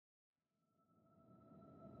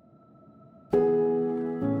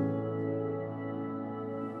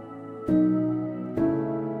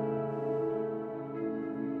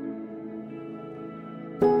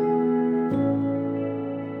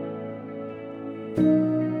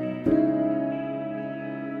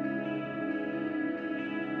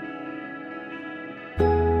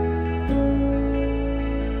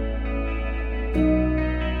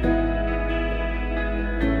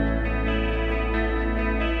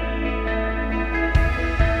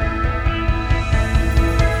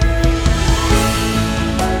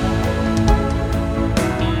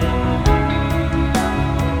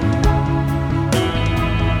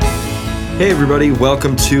Hey everybody,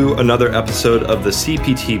 welcome to another episode of the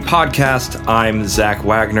CPT podcast. I'm Zach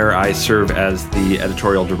Wagner. I serve as the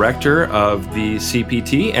editorial director of the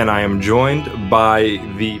CPT, and I am joined by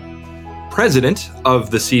the president of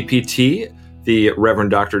the CPT, the Reverend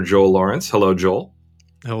Dr. Joel Lawrence. Hello, Joel.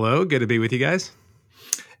 Hello, good to be with you guys.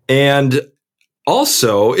 And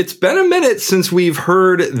also, it's been a minute since we've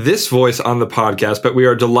heard this voice on the podcast, but we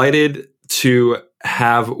are delighted to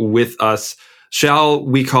have with us, shall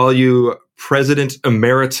we call you President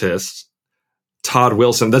Emeritus Todd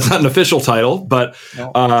Wilson. That's not an official title, but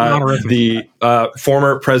the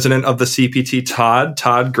former president of the CPT, Todd.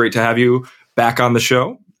 Todd, great to have you back on the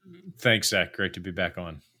show. Thanks, Zach. Great to be back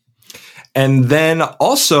on. And then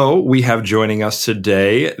also we have joining us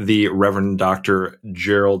today the Reverend Dr.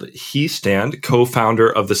 Gerald Hiestand,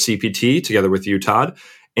 co-founder of the CPT, together with you, Todd,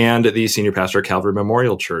 and the senior pastor at Calvary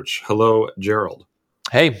Memorial Church. Hello, Gerald.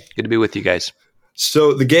 Hey, good to be with you guys.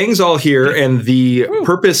 So the gang's all here, and the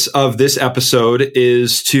purpose of this episode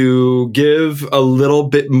is to give a little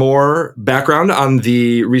bit more background on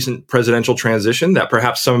the recent presidential transition that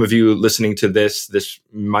perhaps some of you listening to this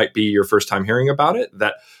might be your first time hearing about it,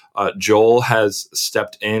 that Joel has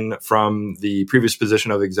stepped in from the previous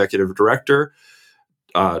position of executive director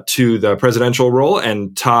to the presidential role,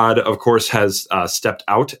 and Todd, of course, has stepped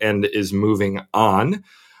out and is moving on.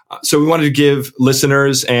 So we wanted to give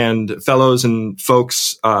listeners and fellows and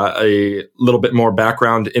folks a little bit more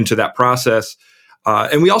background into that process.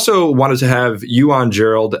 And we also wanted to have you on,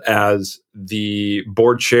 Gerald, as the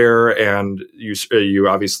board chair, and you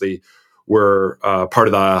obviously were part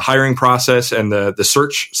of the hiring process and the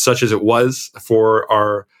search, such as it was, for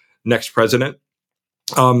our next president.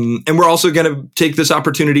 And we're also going to take this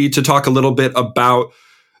opportunity to talk a little bit about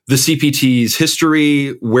the CPT's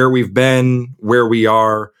history, where we've been, where we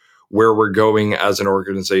are, where we're going as an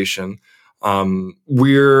organization. I'm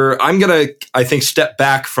going to, I think, step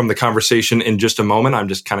back from the conversation in just a moment. I'm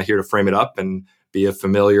just kind of here to frame it up and be a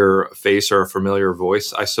familiar face or a familiar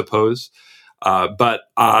voice, I suppose. But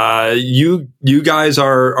you guys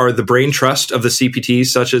are the brain trust of the CPT,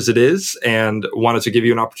 such as it is, and wanted to give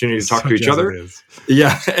you an opportunity to talk to each other.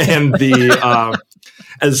 Yeah, and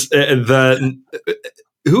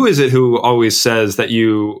who is it who always says that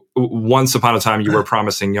you, once upon a time, you were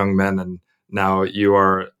promising young men, and now you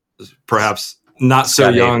are perhaps not so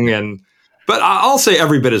young? But I'll say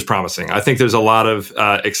every bit as promising. I think there's a lot of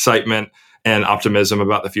excitement and optimism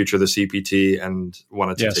about the future of the CPT, and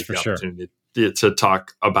wanted to take the opportunity to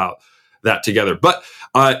talk about that together. But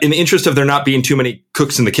in the interest of there not being too many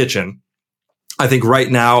cooks in the kitchen, I think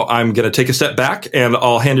right now I'm going to take a step back, and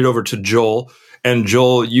I'll hand it over to Joel. And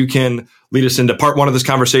Joel, you can lead us into part one of this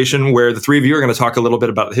conversation, where the three of you are going to talk a little bit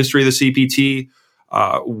about the history of the CPT,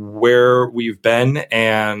 where we've been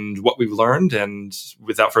and what we've learned. And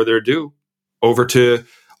without further ado, over to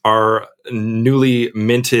our newly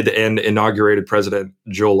minted and inaugurated president,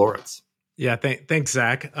 Joel Lawrence. Yeah, thanks,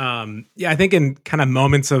 Zach. I think in kind of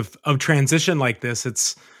moments of transition like this,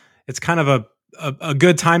 it's kind of a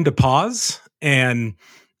good time to pause and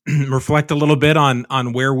reflect a little bit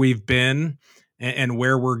on where we've been and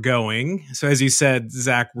where we're going. So as you said,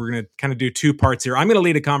 Zach, we're going to kind of do two parts here. I'm going to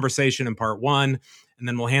lead a conversation in part one, and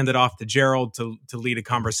then we'll hand it off to Gerald to lead a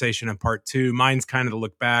conversation in part two. Mine's kind of to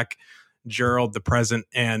look back, Gerald, the present,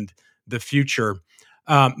 and the future.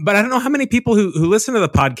 But I don't know how many people who listen to the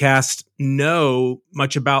podcast know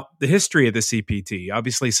much about the history of the CPT.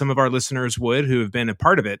 Obviously, some of our listeners would, who have been a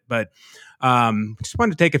part of it, but just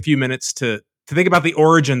wanted to take a few minutes to think about the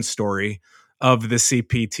origin story of the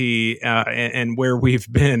CPT and where we've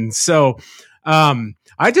been. So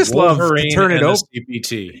I just love to turn it over.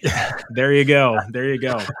 CPT. There you go.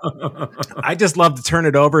 I just love to turn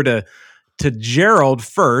it over to Gerald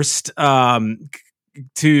first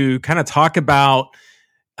to kind of talk about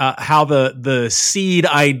how the seed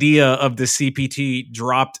idea of the CPT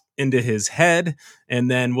dropped into his head,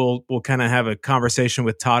 and then we'll kind of have a conversation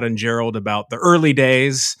with Todd and Gerald about the early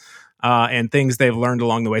days and things they've learned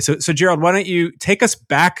along the way. So Gerald, why don't you take us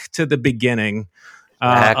back to the beginning?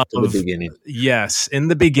 Back to the beginning. Yes, in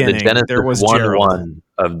the beginning, the Genesis there was Gerald. 1:1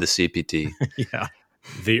 of the CPT. Yeah,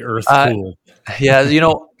 the Earth Pool. Yeah,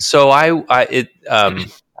 so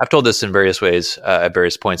I've told this in various ways at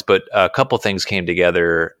various points, but a couple things came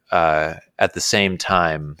together at the same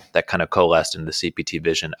time that kind of coalesced into the CPT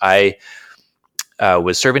vision. I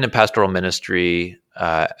was serving in pastoral ministry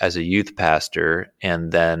as a youth pastor,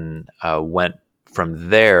 and then went from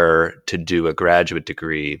there to do a graduate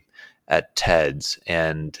degree at TEDS.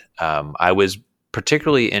 And I was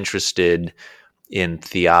particularly interested in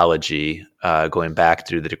theology going back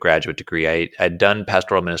through the graduate degree. I'd done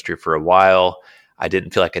pastoral ministry for a while. I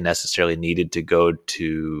didn't feel like I necessarily needed to go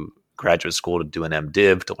to graduate school to do an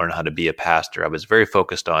MDiv to learn how to be a pastor. I was very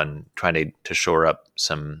focused on trying to shore up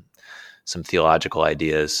some theological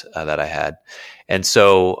ideas that I had. And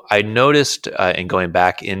so I noticed in going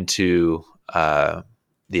back into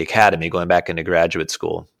the academy, going back into graduate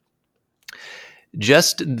school,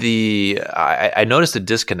 I noticed a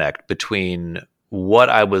disconnect between what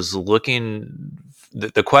I was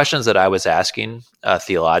the questions that I was asking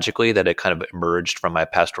theologically that had kind of emerged from my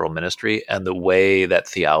pastoral ministry, and the way that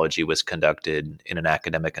theology was conducted in an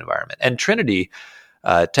academic environment. And Trinity,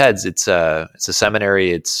 TEDS, it's a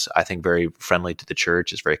seminary. It's, I think, very friendly to the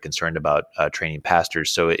church. It's very concerned about training pastors.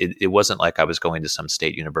 So it wasn't like I was going to some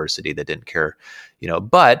state university that didn't care,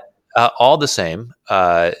 but all the same,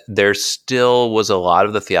 there still was a lot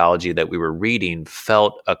of the theology that we were reading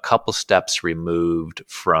felt a couple steps removed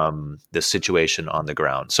from the situation on the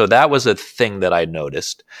ground. So that was a thing that I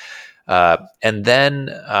noticed. And then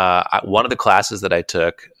one of the classes that I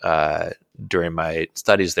took during my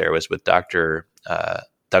studies there was with Dr.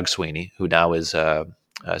 Doug Sweeney, who now is a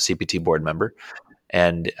CPT board member,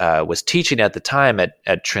 and was teaching at the time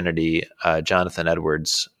at Trinity, Jonathan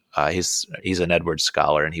Edwards. He's an Edwards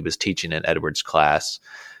scholar, and he was teaching an Edwards class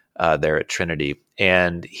there at Trinity.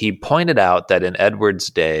 And he pointed out that in Edwards'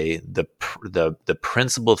 day, the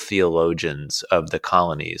principal theologians of the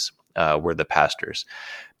colonies were the pastors,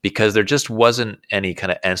 because there just wasn't any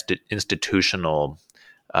kind of institutional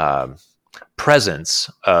presence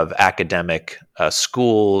of academic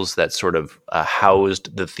schools that sort of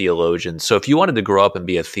housed the theologians. So if you wanted to grow up and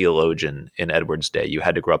be a theologian in Edwards' day, you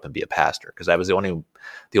had to grow up and be a pastor, because that was the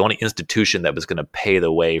only institution that was going to pay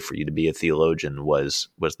the way for you to be a theologian was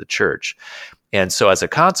the church. And so as a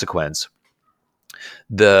consequence,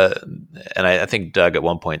 I think Doug at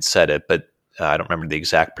one point said it, but I don't remember the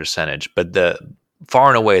exact percentage, but far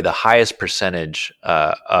and away the highest percentage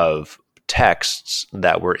of texts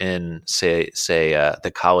that were in, say,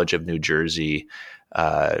 the College of New Jersey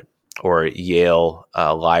or Yale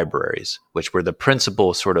libraries, which were the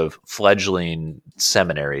principal sort of fledgling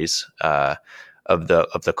seminaries of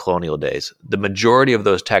the colonial days. The majority of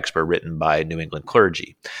those texts were written by New England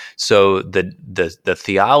clergy. So the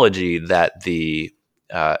theology that the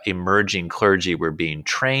emerging clergy were being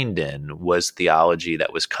trained in was theology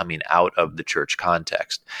that was coming out of the church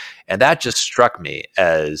context. And that just struck me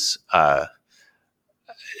as,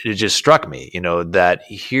 that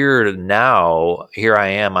here I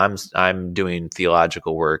am, I'm doing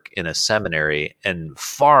theological work in a seminary, and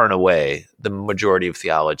far and away, the majority of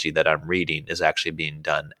theology that I'm reading is actually being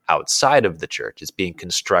done outside of the church. It's being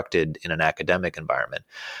constructed in an academic environment.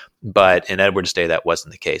 But in Edwards' day, that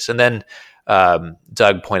wasn't the case. And then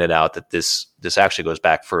Doug pointed out that this actually goes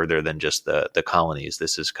back further than just the colonies.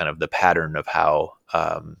 This is kind of the pattern of how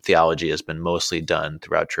theology has been mostly done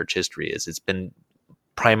throughout church history. It's been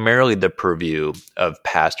primarily the purview of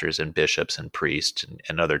pastors and bishops and priests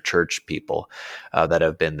and other church people that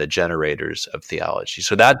have been the generators of theology.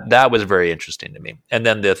 So that was very interesting to me. And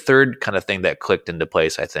then the third kind of thing that clicked into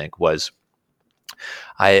place, I think, was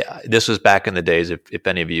this was back in the days, if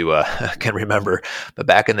any of you can remember, but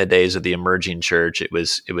back in the days of the emerging church, it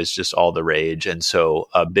was just all the rage. And so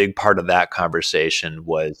a big part of that conversation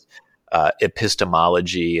was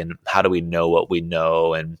epistemology and how do we know what we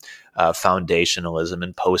know, and foundationalism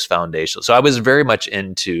and post-foundational. So I was very much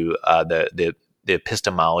into the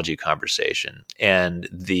epistemology conversation and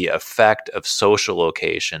the effect of social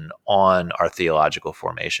location on our theological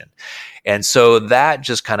formation. And so that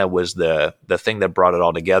just kind of was the thing that brought it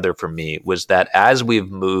all together for me, was that as we've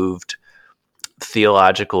moved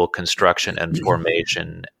theological construction and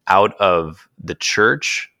formation out of the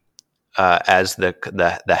church as the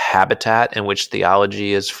habitat in which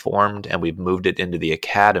theology is formed, and we've moved it into the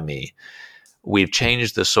academy, we've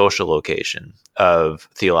changed the social location of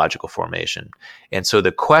theological formation. And so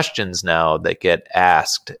the questions now that get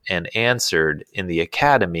asked and answered in the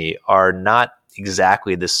academy are not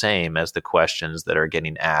exactly the same as the questions that are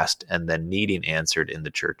getting asked and then needing answered in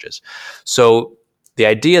the churches. So the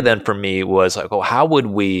idea then for me was like, oh, how do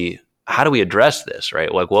we address this,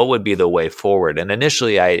 right? Like, what would be the way forward? And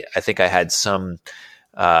initially, I think I had some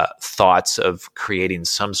thoughts of creating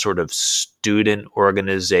some sort of student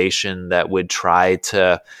organization that would try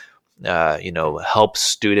to, help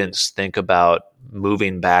students think about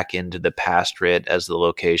moving back into the pastorate as the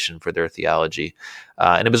location for their theology.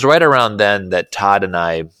 And it was right around then that Todd and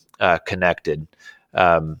I connected,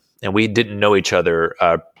 and we didn't know each other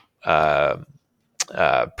prior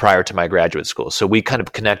to my graduate school. So we kind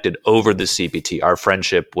of connected over the CPT. Our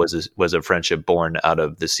friendship was a friendship born out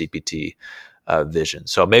of the CPT vision.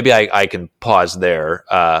 So maybe I can pause there,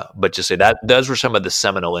 but just say that those were some of the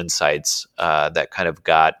seminal insights that kind of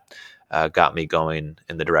got me going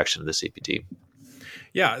in the direction of the CPT.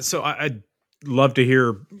 Yeah, so I'd love to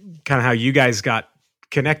hear kind of how you guys got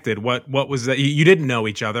connected. What was that? You didn't know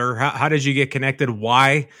each other. How did you get connected?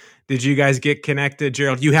 Why did you guys get connected?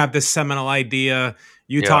 Gerald, you have this seminal idea.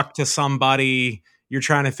 You talk to somebody. You're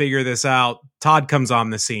trying to figure this out. Todd comes on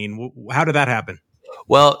the scene. How did that happen?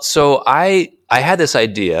 Well, so I had this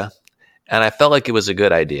idea, and I felt like it was a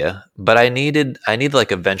good idea, but I needed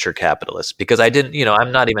like a venture capitalist, because I didn't,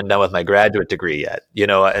 I'm not even done with my graduate degree yet,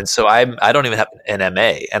 and so I don't even have an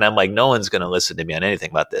MA, and I'm like, no one's going to listen to me on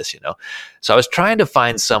anything about this, So I was trying to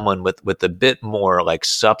find someone with a bit more like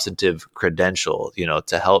substantive credential,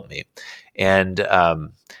 to help me, and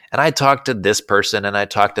I talked to this person and I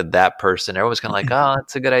talked to that person. Everyone was kind of like, oh,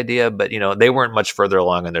 that's a good idea, but they weren't much further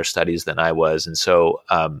along in their studies than I was, and so,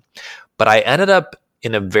 but I ended up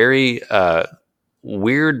in a very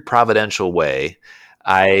weird providential way.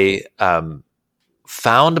 I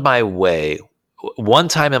found my way one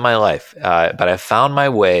time in my life, but I found my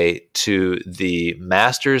way to the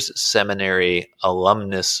Master's Seminary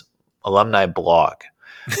alumni blog,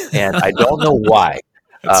 and I don't know why.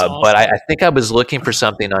 Awesome. But I think I was looking for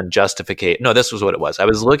something on justification. No, this was what it was. I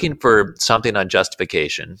was looking for something on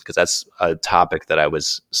justification, because that's a topic that I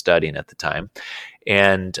was studying at the time.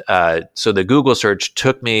 And so the Google search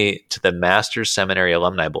took me to the Master's Seminary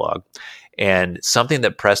alumni blog, and something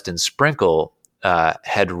that Preston Sprinkle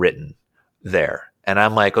had written there. And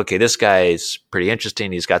I'm like, okay, this guy's pretty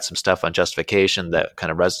interesting. He's got some stuff on justification that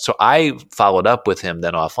kind of resonates. So I followed up with him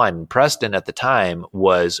then offline. And Preston at the time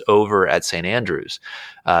was over at St. Andrews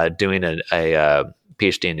doing a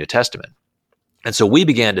PhD in New Testament. And so we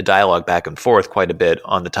began to dialogue back and forth quite a bit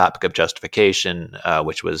on the topic of justification,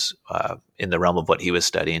 which was in the realm of what he was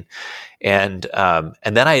studying. And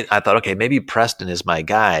then I thought, okay, maybe Preston is my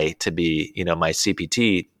guy to be, my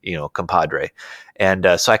CPT, compadre. And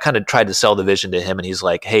so I kind of tried to sell the vision to him, and he's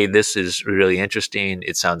like, hey, this is really interesting.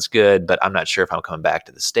 It sounds good, but I'm not sure if I'm coming back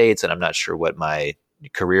to the States, and I'm not sure what my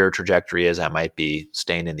career trajectory is. I might be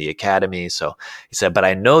staying in the academy. So he said, but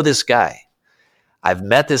I know this guy. I've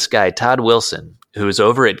met this guy, Todd Wilson, who's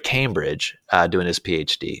over at Cambridge doing his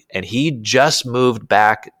PhD, and he just moved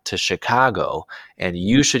back to Chicago, and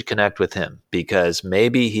you should connect with him because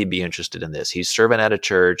maybe he'd be interested in this. He's serving at a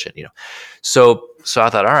church, and so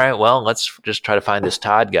I thought, all right, well, let's just try to find this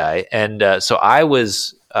Todd guy. And so I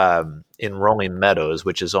was in Rolling Meadows,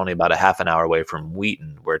 which is only about a half an hour away from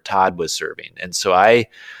Wheaton, where Todd was serving. And so I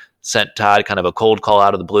sent Todd kind of a cold call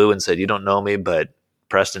out of the blue and said, you don't know me, but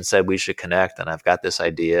Preston said we should connect, and I've got this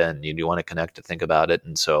idea, and you want to connect to think about it.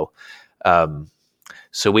 And so,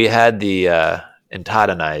 so we had in Todd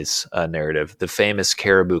and I's narrative, the famous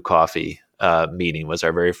Caribou Coffee meeting was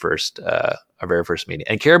our very first meeting.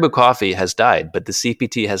 And Caribou Coffee has died, but the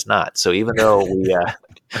CPT has not. So even though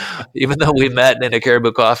we met in a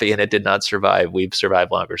Caribou Coffee and it did not survive, we've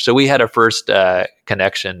survived longer. So we had our first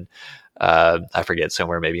connection. I forget,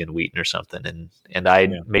 somewhere maybe in Wheaton or something. And I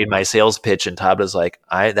made my sales pitch, and Todd was like,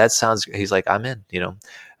 he's like, I'm in,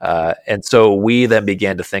 and so we then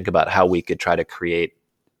began to think about how we could try to create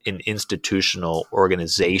an institutional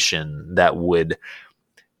organization that would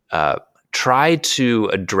try to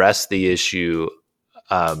address the issue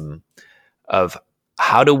of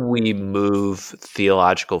how do we move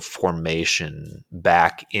theological formation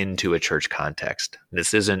back into a church context.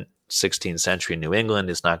 This isn't 16th century New England.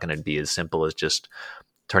 Is not going to be as simple as just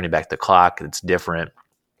turning back the clock. It's different.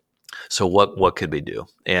 So what could we do?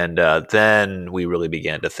 And then we really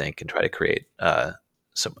began to think and try to create an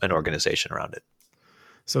organization around it.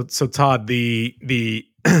 So Todd, the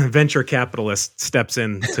venture capitalist steps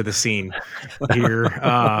into the scene here. He's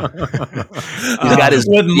got his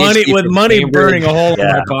with money burning a hole in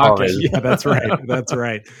my pocket. Yeah, that's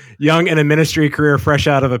right. Young in a ministry career, fresh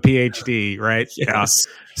out of a PhD, right? Yes.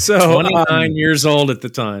 Yeah. So 29 years old at the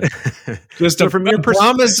time. Just so from your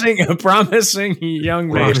promising young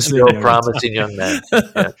man. Still promising young man.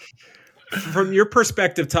 Yeah. From your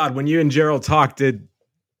perspective, Todd, when you and Gerald talked, did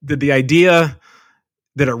the idea,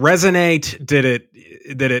 did it resonate? Did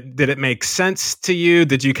it make sense to you?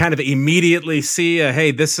 Did you kind of immediately see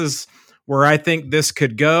hey, this is where I think this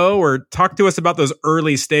could go? Or talk to us about those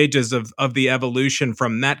early stages of the evolution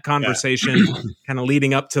from that conversation kind of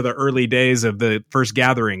leading up to the early days of the first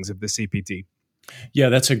gatherings of the CPT. Yeah,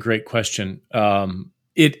 that's a great question.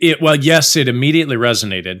 Yes, it immediately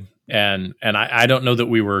resonated. And I don't know that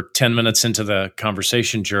we were 10 minutes into the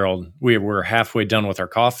conversation, Gerald. We were halfway done with our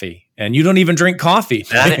coffee. and you don't even drink coffee.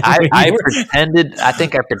 I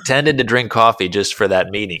think I pretended to drink coffee just for that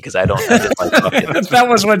meeting because I didn't like coffee. That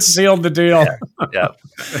was what sealed the deal. Yeah.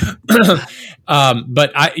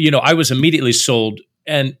 But I was immediately sold,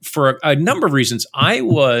 and for a number of reasons, I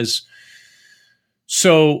was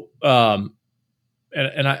so.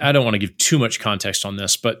 And I don't want to give too much context on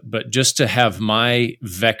this, but just to have my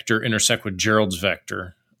vector intersect with Gerald's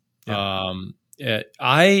vector. Yeah.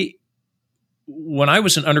 When I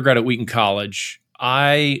was an undergrad at Wheaton College,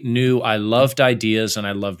 I knew I loved ideas and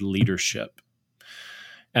I loved leadership.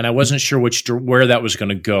 And I wasn't sure where that was going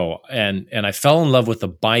to go. And I fell in love with the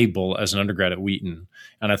Bible as an undergrad at Wheaton.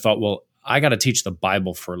 And I thought, well, I got to teach the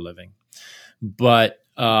Bible for a living. But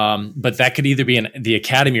that could either be in the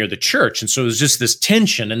academy or the church. And so it was just this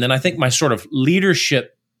tension. And then I think my sort of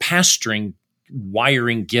leadership, pastoring,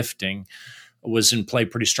 wiring, gifting was in play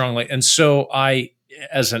pretty strongly. And so I,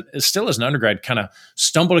 still as an undergrad, kind of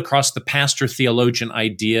stumbled across the pastor theologian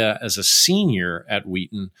idea as a senior at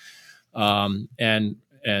Wheaton. And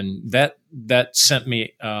that sent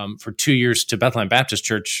me for 2 years to Bethlehem Baptist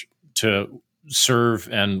Church to serve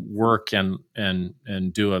and work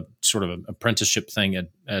and do a sort of an apprenticeship thing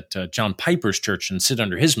at John Piper's church and sit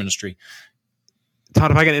under his ministry. Todd,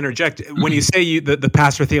 if I can interject, when you say the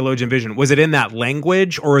pastor theologian vision, was it in that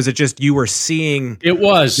language, or is it just you were seeing? It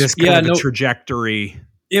was this kind of trajectory.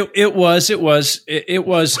 It was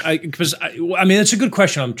because I mean, it's a good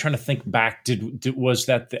question. I'm trying to think back. Was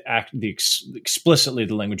that explicitly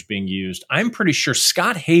the language being used? I'm pretty sure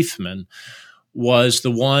Scott Hafeman was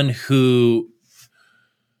the one who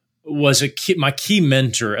was my key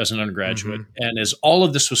mentor as an undergraduate. Mm-hmm. And as all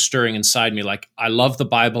of this was stirring inside me, like, I love the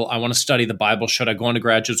Bible. I want to study the Bible. Should I go into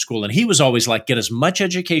graduate school? And he was always like, get as much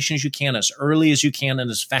education as you can, as early as you can,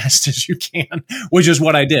 and as fast as you can, which is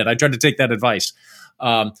what I did. I tried to take that advice.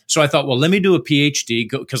 So I thought, well, let me do a PhD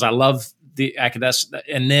because I love the academics.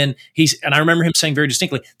 And then and I remember him saying very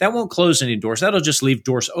distinctly, that won't close any doors. That'll just leave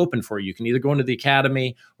doors open for you. You can either go into the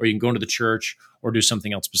academy, or you can go into the church, or do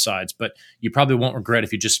something else besides. But you probably won't regret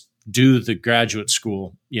if you just do the graduate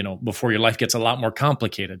school, before your life gets a lot more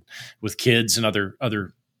complicated with kids and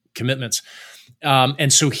other commitments.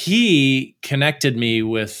 And so he connected me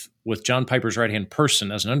with John Piper's right-hand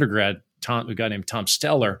person as an undergrad, a guy named Tom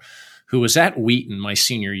Steller, who was at Wheaton my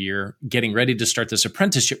senior year, getting ready to start this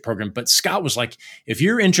apprenticeship program. But Scott was like, if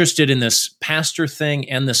you're interested in this pastor thing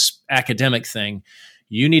and this academic thing,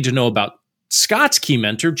 you need to know about Scott's key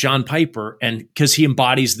mentor, John Piper, and because he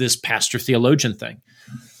embodies this pastor theologian thing.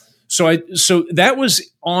 So that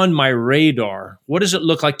was on my radar. What does it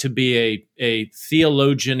look like to be a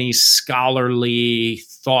theologian-y, scholarly,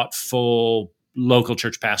 thoughtful local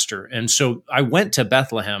church pastor? And so I went to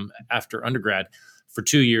Bethlehem after undergrad for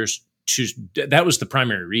 2 years. That was the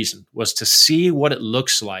primary reason, was to see what it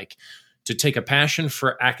looks like to take a passion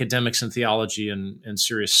for academics and theology and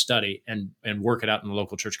serious study and work it out in the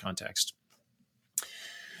local church context.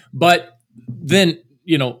 But then,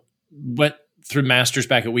 went through master's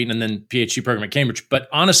back at Wheaton and then PhD program at Cambridge. But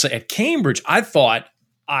honestly, at Cambridge, I thought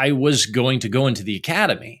I was going to go into the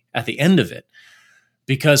academy at the end of it,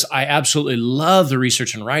 because I absolutely love the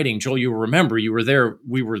research and writing. Joel, you will remember, you were there.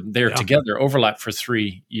 We were there together, overlap for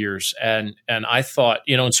 3 years. And I thought,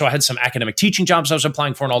 and so I had some academic teaching jobs I was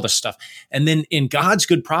applying for and all this stuff. And then in God's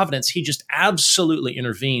good providence, he just absolutely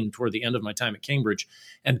intervened toward the end of my time at Cambridge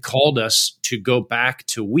and called us to go back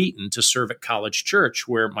to Wheaton to serve at College Church,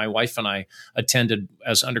 where my wife and I attended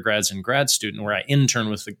as undergrads and grad student, where I interned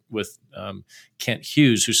with Kent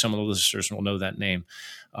Hughes, who some of the listeners will know that name.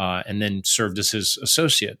 And then served as his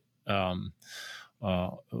associate right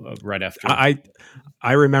after.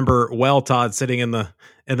 I remember well, Todd, sitting in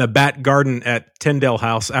the back garden at Tyndale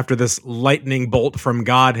House after this lightning bolt from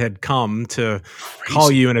God had come to call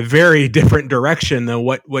you in a very different direction than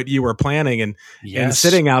what you were planning, and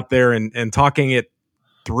sitting out there and talking it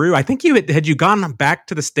through. I think had you gone back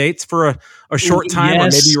to the States for a short time, or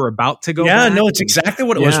maybe you were about to go back? Yeah, no, it's exactly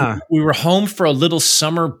what it was. We were home for a little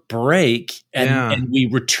summer break, and we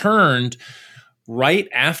returned right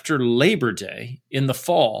after Labor Day in the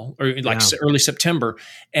fall, or early September.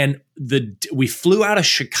 And we flew out of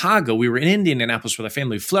Chicago. We were in Indianapolis with our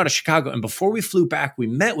family. We flew out of Chicago, and before we flew back, we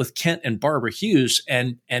met with Kent and Barbara Hughes,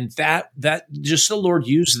 and that just the Lord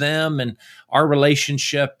used them and our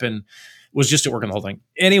relationship, and was just at work on the whole thing.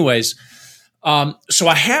 Anyways, so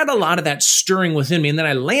I had a lot of that stirring within me. And then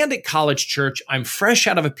I land at College Church. I'm fresh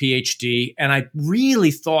out of a PhD, and I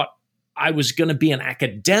really thought I was going to be an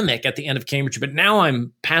academic at the end of Cambridge. But now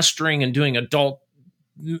I'm pastoring and doing adult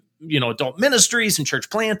ministries and church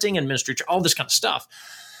planting and ministry, all this kind of stuff.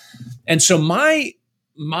 And so my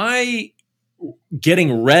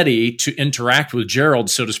getting ready to interact with Gerald,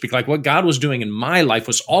 so to speak, like what God was doing in my life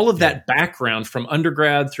was all of that background from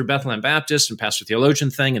undergrad through Bethlehem Baptist and Pastor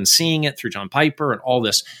Theologian thing and seeing it through John Piper and all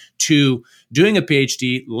this to doing a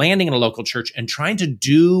PhD, landing in a local church and trying to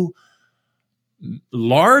do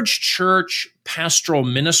large church pastoral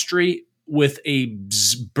ministry with a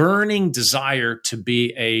burning desire to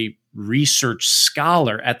be a research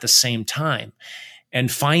scholar at the same time, and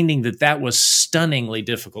finding that was stunningly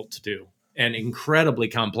difficult to do and incredibly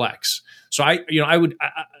complex. So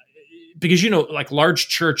because like large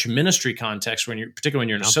church ministry context, particularly when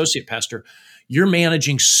you're an associate pastor, I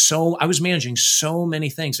was managing so many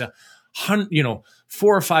things. 400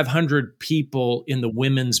 or 500 people in the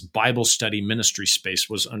women's Bible study ministry space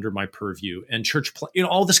was under my purview, and church,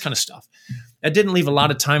 all this kind of stuff. That didn't leave a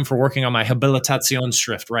lot of time for working on my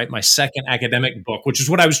Habilitationsschrift, right? My second academic book, which is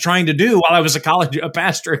what I was trying to do while I was a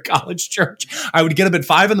pastor at college church. I would get up at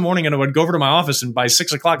 5 a.m. and I would go over to my office, and by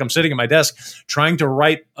 6 o'clock, I'm sitting at my desk trying to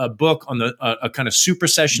write a book on a kind of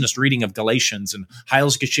supersessionist reading of Galatians and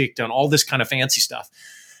Heilsgeschichte and all this kind of fancy stuff.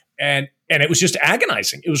 And it was just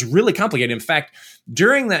agonizing. It was really complicated. In fact,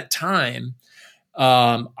 during that time,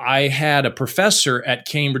 I had a professor at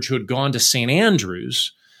Cambridge who had gone to St.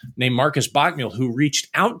 Andrews named Marcus Bachmuel, who reached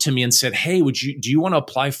out to me and said, "Hey, do you want to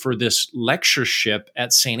apply for this lectureship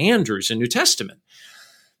at St. Andrews in New Testament?"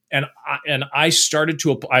 And I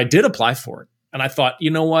did apply for it. And I thought,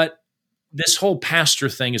 you know what? This whole pastor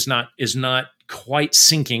thing is not quite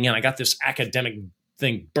sinking in. I got this academic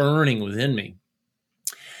thing burning within me.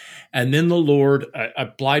 And then the Lord, I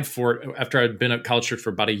applied for it after I'd been at college church for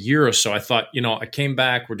about a year or so. I thought, I came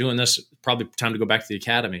back, we're doing this, probably time to go back to the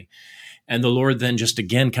academy. And the Lord then just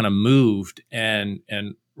again kind of moved and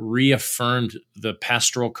reaffirmed the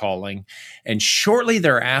pastoral calling. And shortly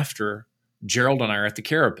thereafter, Gerald and I are at the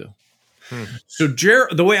Caribou. So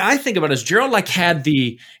the way I think about it is Gerald had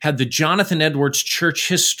the Jonathan Edwards church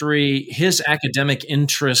history, his academic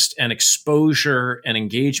interest and exposure and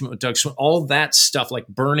engagement with Doug, so all that stuff like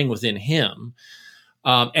burning within him,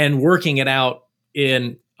 and working it out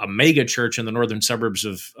in a mega church in the northern suburbs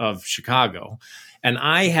of Chicago. And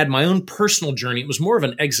I had my own personal journey. It was more of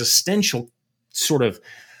an existential sort of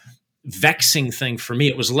vexing thing for me.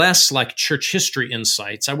 It was less like church history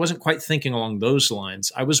insights. I wasn't quite thinking along those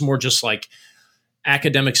lines. I was more just like,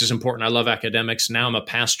 academics is important. I love academics. Now I'm a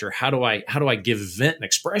pastor. How do I give vent and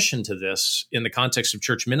expression to this in the context of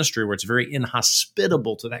church ministry where it's very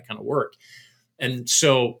inhospitable to that kind of work? And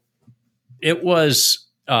so it was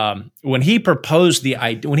when he proposed the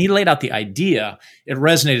idea, when he laid out the idea, it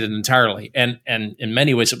resonated entirely. And in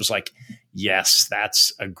many ways, it was like, yes,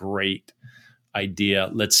 that's a great idea.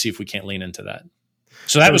 Let's see if we can't lean into that.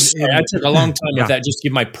 So that was, I took a long time with that, just to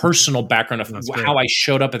give my personal background of how I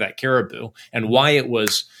showed up at that Caribou and why it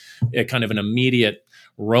was a kind of an immediate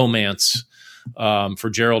romance for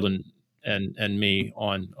Gerald and me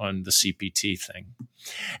on the CPT thing.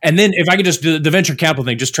 And then if I could just do the venture capital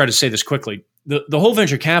thing, just try to say this quickly. The whole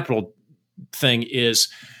venture capital thing is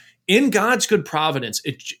in God's good providence.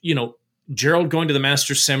 Gerald going to the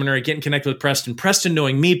master's seminary, getting connected with Preston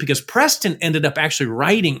knowing me because Preston ended up actually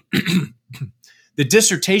writing the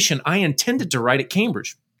dissertation I intended to write at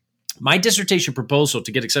Cambridge. My dissertation proposal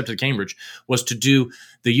to get accepted at Cambridge was to do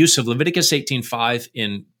the use of Leviticus 18:5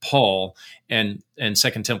 in Paul and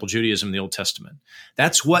Second Temple Judaism in the Old Testament.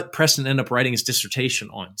 That's what Preston ended up writing his dissertation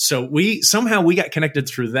on. So we got connected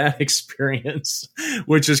through that experience,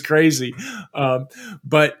 which is crazy.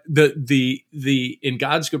 But the in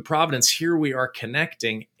God's good providence, here we are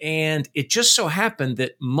connecting, and it just so happened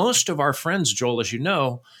that most of our friends, Joel, as you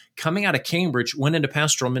know, coming out of Cambridge, went into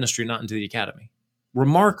pastoral ministry, not into the academy.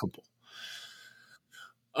 Remarkable.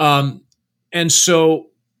 And so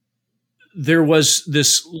there was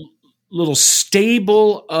this little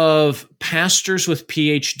stable of pastors with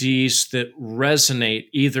PhDs that resonate,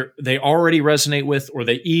 either they already resonate with, or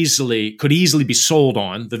they could easily be sold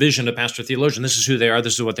on the vision of Pastor Theologian. This is who they are.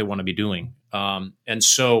 This is what they want to be doing. And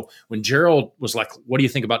so when Gerald was like, what do you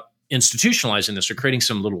think about institutionalizing this or creating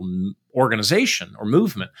some little organization or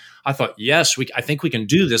movement? I thought, yes, I think we can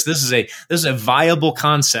do this. This is a viable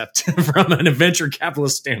concept from an venture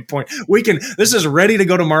capitalist standpoint. This is ready to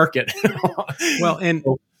go to market. Well, and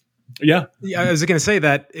yeah, I was going to say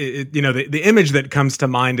that the image that comes to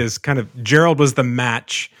mind is kind of Gerald was the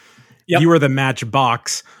match. Yep. You were the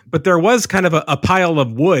matchbox, but there was kind of a pile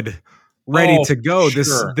of wood ready to go.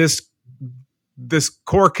 Sure. This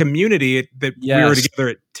core community that we were together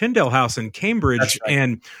at Tyndale House in Cambridge, right.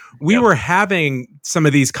 And we were having some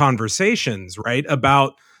of these conversations, right,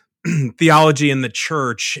 about theology in the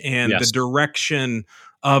church and the direction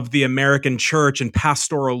of the American church and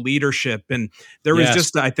pastoral leadership. And there was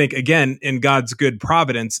just, I think, again, in God's good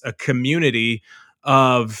providence, a community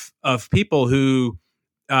of people who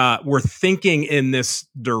were thinking in this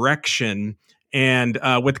direction. And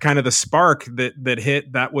with kind of the spark that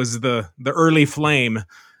hit, that was the early flame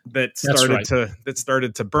that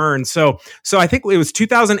started to burn. So I think it was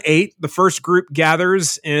 2008. The first group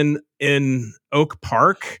gathers in Oak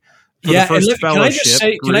Park. Yeah, can I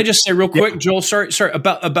just say real quick, Joel? Sorry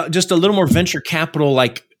about just a little more venture capital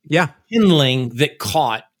kindling that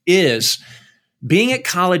caught is being at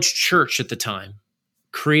College Church at the time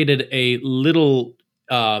created a little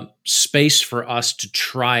space for us to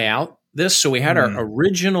try out this. So we had our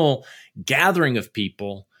original gathering of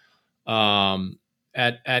people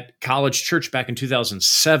at College Church back in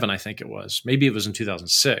 2007, I think it was. Maybe it was in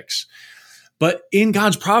 2006. But in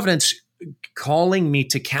God's providence, calling me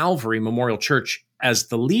to Calvary Memorial Church as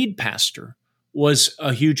the lead pastor was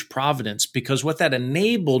a huge providence, because what that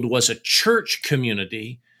enabled was a church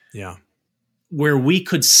community where we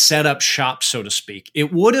could set up shop, so to speak.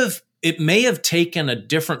 It may have taken a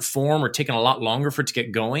different form or taken a lot longer for it to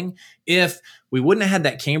get going if we wouldn't have had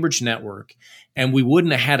that Cambridge network and we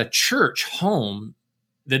wouldn't have had a church home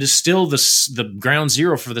that is still the ground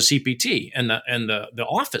zero for the CPT and the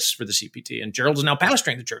office for the CPT. And Gerald is now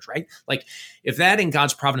pastoring the church, right? Like, if that in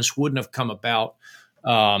God's providence wouldn't have come about,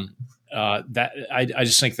 that I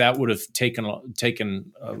just think that would have taken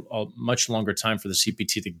a much longer time for the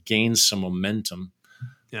CPT to gain some momentum.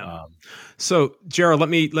 Yeah. So Gerald, let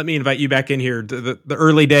me invite you back in here. The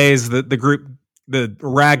early days, the group, the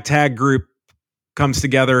ragtag group comes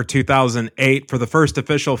together 2008 for the first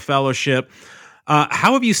official fellowship.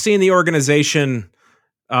 How have you seen the organization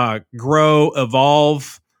grow,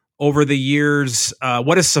 evolve over the years?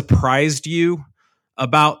 What has surprised you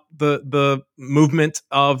about the movement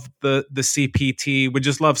of the CPT? Would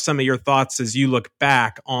just love some of your thoughts as you look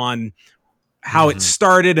back on how it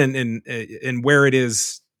started and where it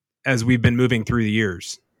is as we've been moving through the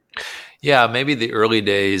years. Yeah, maybe the early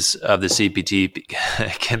days of the CPT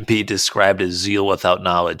can be described as zeal without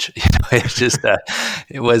knowledge. It's just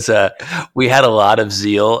we had a lot of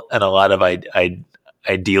zeal and a lot of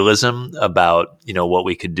idealism about what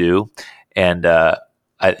we could do, and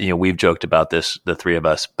we've joked about this, the three of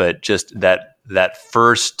us, but just that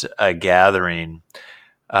first gathering.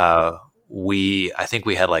 I think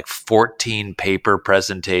we had like 14 paper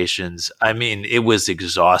presentations. I mean, it was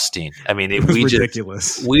exhausting. I mean, it was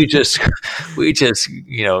ridiculous. We just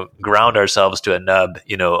ground ourselves to a nub,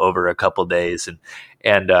 over a couple days,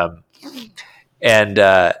 but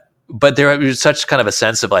there was such kind of a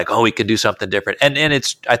sense of like, oh, we could do something different, and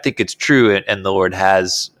I think it's true, and the Lord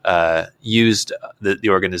has used the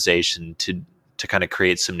organization to kind of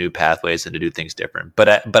create some new pathways and to do things different.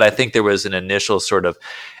 But I think there was an initial sort of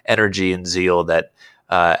energy and zeal that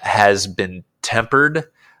has been tempered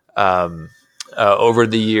over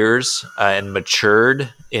the years and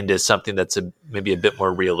matured into something that's maybe a bit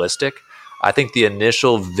more realistic. I think the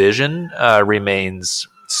initial vision remains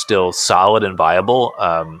still solid and viable,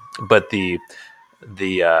 but the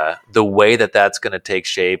way that that's going to take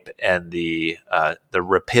shape and the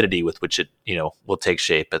rapidity with which it will take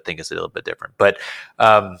shape, I think is a little bit different. But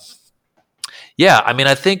I mean,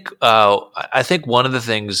 I think one of the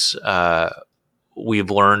things we've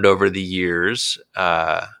learned over the years,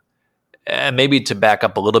 and maybe to back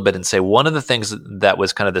up a little bit and say one of the things that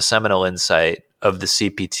was kind of the seminal insight of the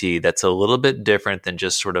CPT that's a little bit different than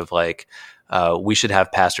just sort of like we should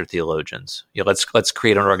have pastor theologians. Let's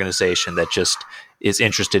create an organization that just is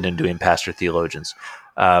interested in doing pastor theologians,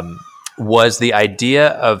 was the idea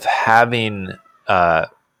of having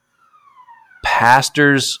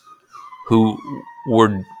pastors who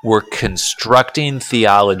were constructing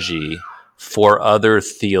theology for other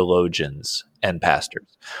theologians and pastors.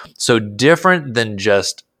 So different than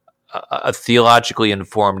just a theologically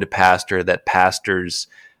informed pastor that pastors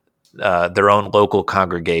their own local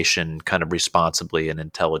congregation kind of responsibly and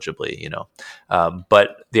intelligibly,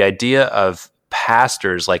 but the idea of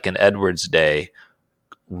pastors like in Edwards' day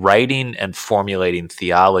writing and formulating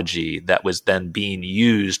theology that was then being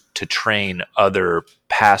used to train other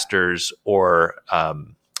pastors or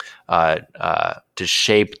to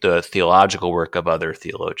shape the theological work of other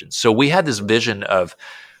theologians. So we had this vision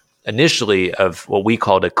initially of what we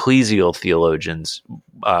called ecclesial theologians,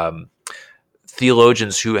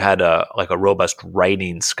 theologians who had a robust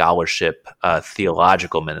writing scholarship,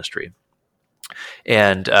 theological ministry.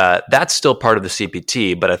 And that's still part of the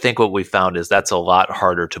CPT, but I think what we found is that's a lot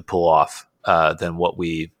harder to pull off than what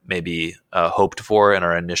we maybe hoped for in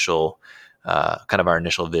our initial our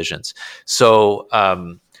initial visions. So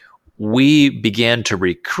we began to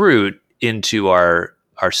recruit into our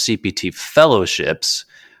CPT fellowships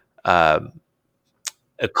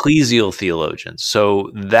ecclesial theologians.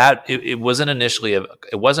 So that it wasn't initially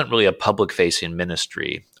it wasn't really a public facing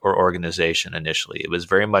ministry or organization initially. It was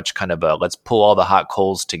very much kind of a, let's pull all the hot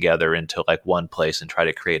coals together into like one place and try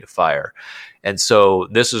to create a fire. And so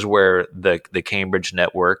this is where the Cambridge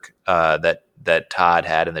network that Todd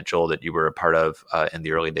had and that Joel, that you were a part of in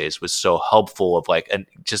the early days, was so helpful of like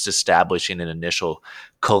just establishing an initial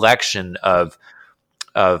collection of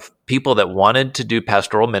people that wanted to do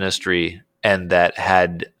pastoral ministry and that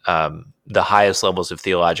had the highest levels of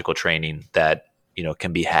theological training that,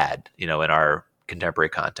 can be had, in our contemporary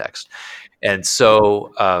context. And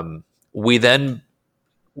so we then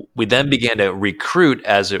began to recruit,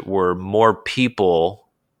 as it were, more people,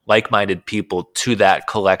 like-minded people, to that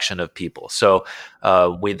collection of people. So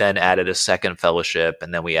we then added a second fellowship,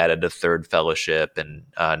 and then we added a third fellowship, and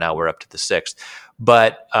now we're up to the sixth.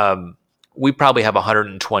 But we probably have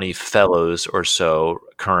 120 fellows or so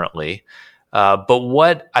currently. But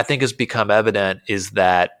what I think has become evident is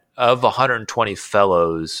that of 120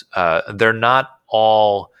 fellows, they're not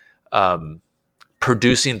all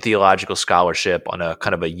producing theological scholarship on a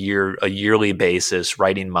kind of a yearly basis,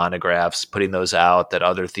 writing monographs, putting those out that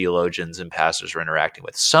other theologians and pastors are interacting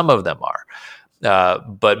with. Some of them are,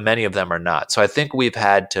 but many of them are not. So I think we've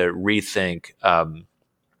had to rethink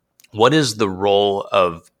what is the role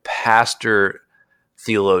of pastor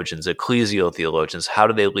theologians, ecclesial theologians. How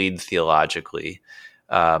do they lead theologically?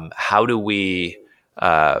 How do we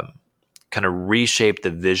kind of reshape the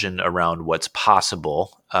vision around what's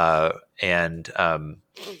possible? And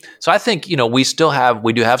so I think, we do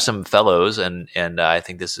have some fellows, and I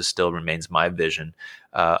think this still remains my vision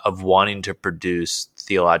of wanting to produce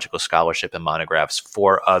theological scholarship and monographs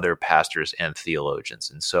for other pastors and theologians.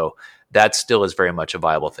 And so that still is very much a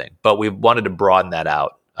viable thing, but we wanted to broaden that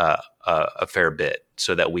out a fair bit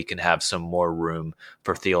so that we can have some more room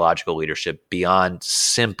for theological leadership beyond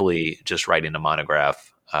simply just writing a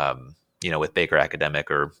monograph, with Baker Academic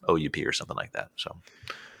or OUP or something like that. So,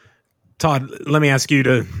 Todd, let me ask you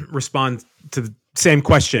to respond to the same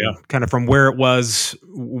question, kind of from where it was,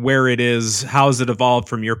 where it is, how has it evolved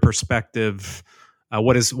from your perspective?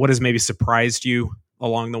 What has maybe surprised you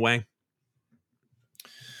along the way?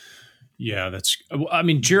 Yeah,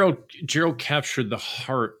 Gerald captured the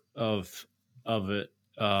heart of it.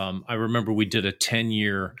 I remember we did a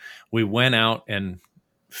 10-year, we went out, and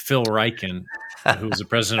Phil Ryken, who was the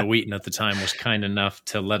president of Wheaton at the time, was kind enough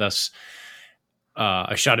to let us,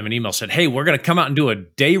 I shot him an email, said, hey, we're going to come out and do a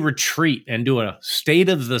day retreat and do a state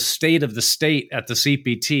of the state at the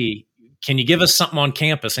CPT. Can you give us something on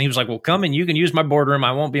campus? And he was like, well, come and you can use my boardroom.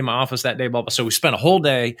 I won't be in my office that day, blah, blah. So we spent a whole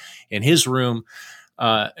day in his room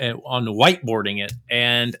on the whiteboarding it.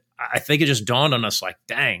 And I think it just dawned on us like,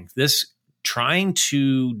 dang, this trying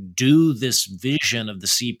to do this vision of the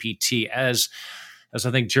CPT as I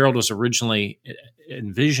think Gerald was originally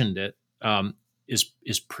envisioned it,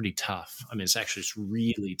 is pretty tough. I mean, it's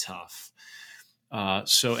really tough.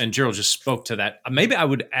 And Gerald just spoke to that. Maybe I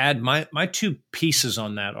would add my two pieces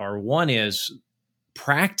on that are, one is,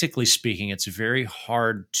 practically speaking, it's very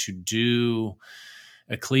hard to do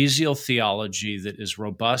ecclesial theology that is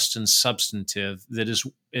robust and substantive, that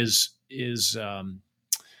is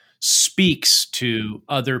speaks to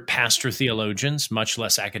other pastor theologians, much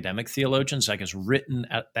less academic theologians, like is written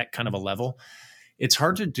at that kind of a level. It's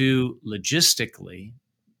hard to do logistically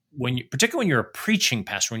particularly when you're a preaching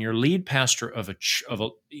pastor, when you're lead pastor of a,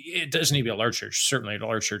 it doesn't need to be a large church. Certainly, a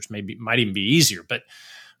large church might even be easier, but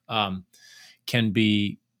can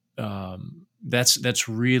be. That's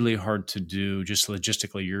really hard to do just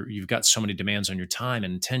logistically. You've got so many demands on your time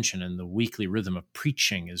and attention, and the weekly rhythm of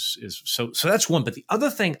preaching is so that's one. But the other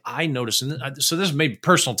thing I noticed, and so this is maybe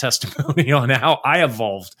personal testimony on how I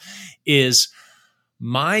evolved, is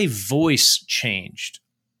my voice changed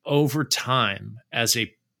over time as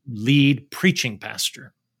a lead preaching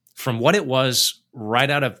pastor from what it was right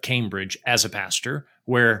out of Cambridge as a pastor,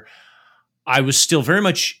 where I was still very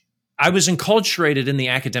much, I was enculturated in the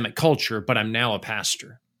academic culture, but I'm now a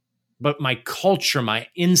pastor. But my culture, my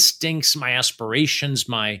instincts, my aspirations,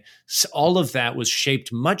 all of that was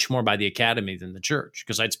shaped much more by the academy than the church,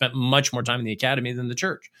 because I'd spent much more time in the academy than the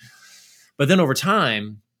church. But then over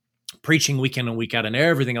time, preaching week in and week out and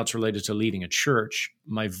everything else related to leading a church,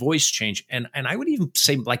 my voice changed. And I would even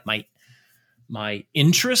say like my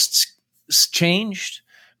interests changed,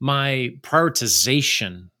 my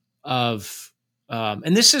prioritization of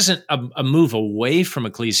and this isn't a move away from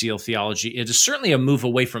ecclesial theology. It is certainly a move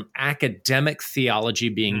away from academic theology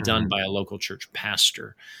being done by a local church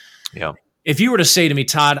pastor. Yeah. If you were to say to me,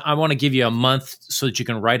 Todd, I want to give you a month so that you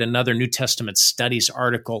can write another New Testament studies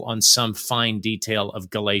article on some fine detail of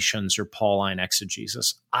Galatians or Pauline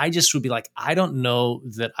exegesis, I just would be like, I don't know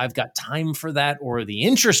that I've got time for that or the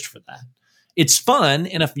interest for that. It's fun.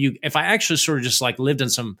 And if I actually sort of just like lived in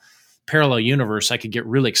some parallel universe, I could get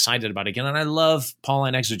really excited about it again. And I love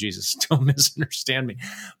Pauline exegesis. Don't misunderstand me.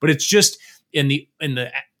 But it's just in the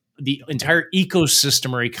entire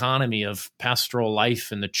ecosystem or economy of pastoral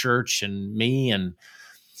life in the church and me. And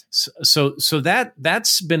so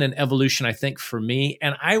that's been an evolution, I think, for me.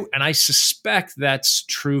 And I suspect that's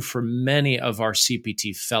true for many of our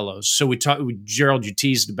CPT fellows. So Gerald, you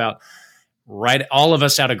teased about all of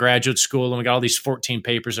us out of graduate school, and we got all these 14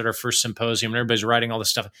 papers at our first symposium, and everybody's writing all this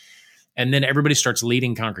stuff. And then everybody starts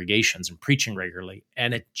leading congregations and preaching regularly.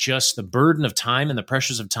 And it just, the burden of time and the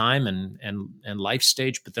pressures of time and life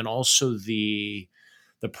stage, but then also the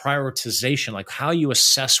prioritization, like how you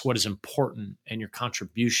assess what is important and your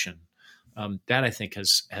contribution, that I think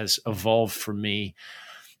has evolved for me.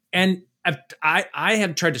 And I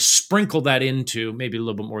have tried to sprinkle that into, maybe a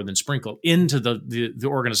little bit more than sprinkle, into the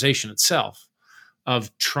organization itself,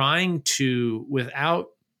 of trying to, without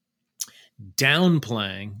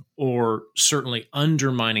downplaying or certainly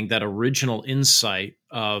undermining that original insight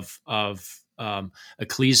of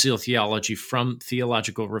ecclesial theology from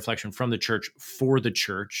theological reflection from the church for the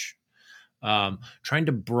church, trying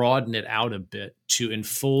to broaden it out a bit to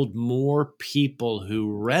enfold more people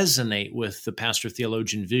who resonate with the pastor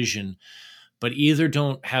theologian vision, but either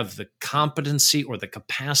don't have the competency or the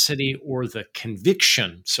capacity or the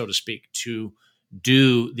conviction, so to speak, to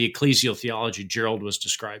do the ecclesial theology Gerald was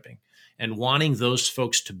describing. And wanting those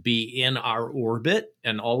folks to be in our orbit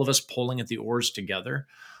and all of us pulling at the oars together.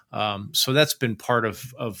 So that's been part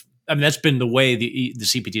of that's been the way the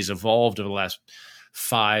CPT has evolved over the last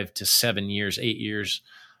 5 to 7 years, 8 years,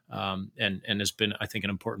 and has been, I think,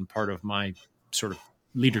 an important part of my sort of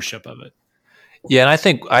leadership of it. Yeah, and I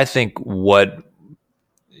think what,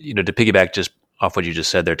 to piggyback just off what you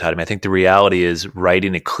just said there, Todd, I think the reality is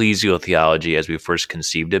writing ecclesial theology as we first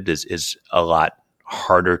conceived it is a lot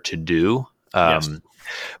harder to do. Yes.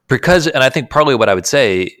 Because, and I think partly what I would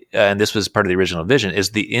say, and this was part of the original vision,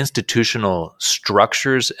 is the institutional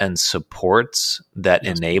structures and supports that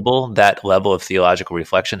enable that level of theological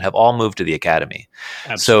reflection have all moved to the academy.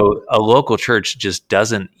 Absolutely. So a local church just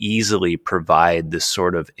doesn't easily provide this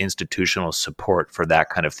sort of institutional support for that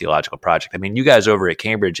kind of theological project. I mean, you guys over at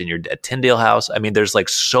Cambridge and you're at Tyndale House, I mean, there's like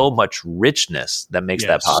so much richness that makes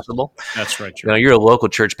that possible. That's right. True. You're a local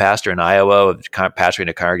church pastor in Iowa, pastoring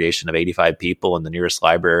a congregation of 85 people, and the nearest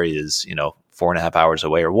library is, 4.5 hours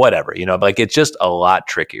away or whatever, like it's just a lot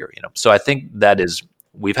trickier, So I think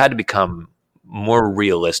we've had to become more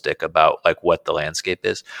realistic about like what the landscape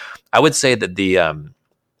is. I would say that the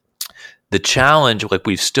challenge, like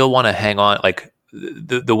we still want to hang on, like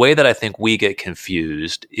the way that I think we get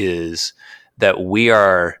confused is that we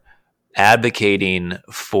are advocating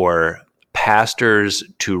for pastors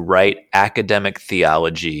to write academic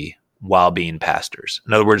theology while being pastors.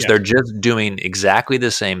 In other words, they're just doing exactly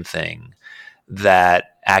the same thing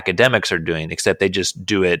that academics are doing, except they just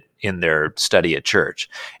do it in their study at church.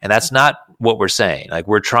 And that's not what we're saying. Like,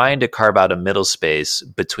 we're trying to carve out a middle space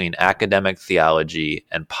between academic theology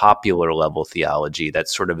and popular level theology that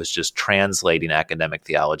sort of is just translating academic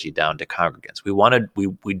theology down to congregants.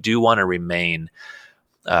 We do want to remain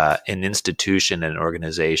an institution and an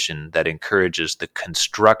organization that encourages the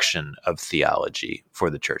construction of theology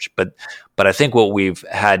for the church. But I think what we've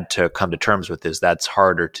had to come to terms with is that's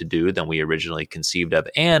harder to do than we originally conceived of.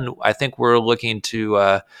 And I think we're looking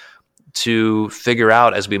to figure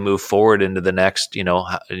out as we move forward into the next,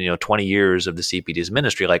 20 years of the CPT's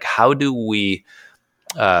ministry, like how do we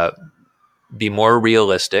be more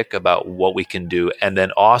realistic about what we can do, and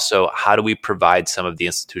then also how do we provide some of the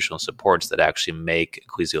institutional supports that actually make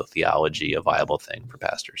ecclesial theology a viable thing for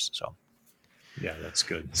pastors. So yeah, that's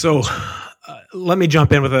good. So let me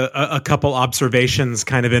jump in with a couple observations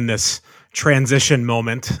kind of in this transition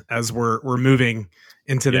moment as we're moving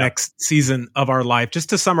into the next season of our life. Just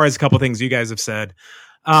to summarize a couple of things you guys have said.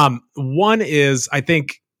 One is, I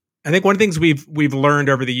think one of the things we've learned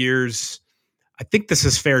over the years, I think this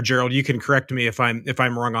is fair, Gerald, you can correct me if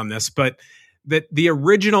I'm wrong on this, but that the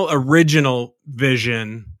original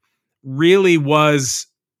vision really was,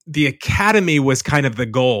 the academy was kind of the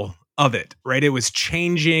goal of it, right? It was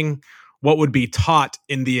changing what would be taught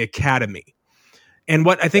in the academy. And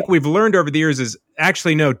what I think we've learned over the years is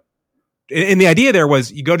actually no, and the idea there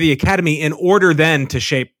was you go to the academy in order then to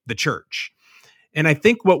shape the church. And I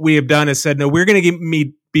think what we have done is said, no, we're going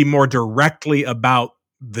to be more directly about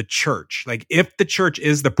the church. Like, if the church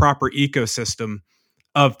is the proper ecosystem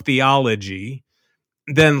of theology,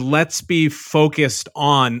 then let's be focused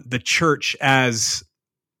on the church as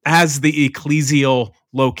the ecclesial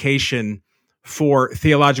location for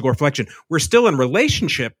theological reflection. We're still in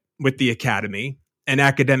relationship with the academy and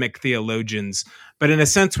academic theologians, but in a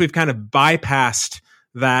sense, we've kind of bypassed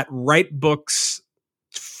that. Write books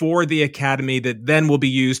for the academy that then will be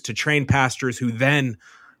used to train pastors who then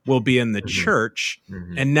will be in the church.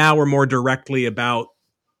 And now we're more directly about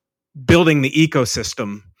building the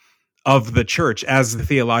ecosystem of the church as the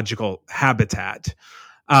theological habitat.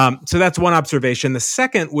 So that's one observation. The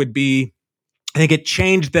second would be, I think it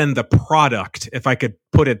changed then the product, if I could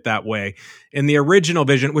put it that way. In the original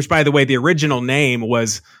vision, which, by the way, the original name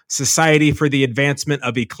was Society for the Advancement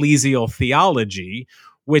of Ecclesial Theology,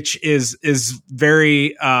 which is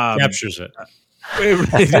very captures it.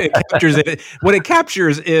 It captures it. What it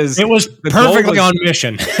captures is it was perfectly on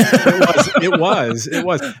mission. It was.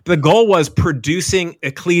 The goal was producing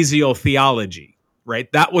ecclesial theology, right?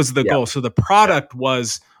 That was the goal. So the product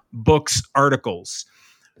was books, articles.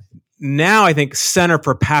 Now I think Center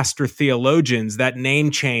for Pastor Theologians, that name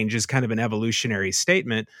change is kind of an evolutionary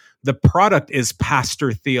statement. The product is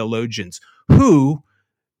pastor theologians who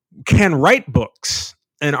can write books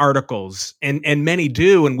and articles, and many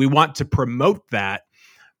do, and we want to promote that,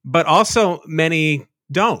 but also many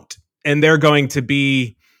don't. And they're going to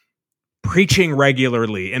be preaching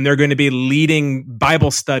regularly, and they're going to be leading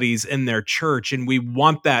Bible studies in their church, and we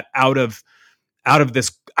want that out of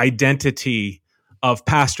this identity of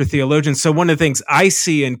pastor theologians. So one of the things I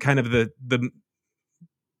see in kind of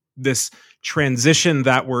this transition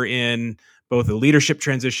that we're in, both a leadership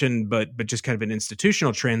transition, but just kind of an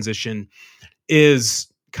institutional transition, is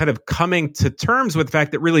kind of coming to terms with the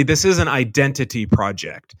fact that really this is an identity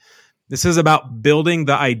project. This is about building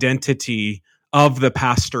the identity of the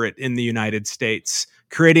pastorate in the United States,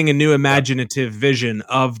 creating a new imaginative vision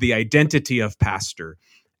of the identity of pastor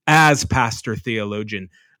as pastor theologian,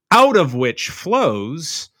 out of which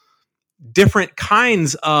flows different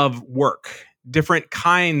kinds of work, different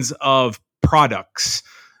kinds of products.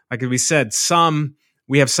 Like we said,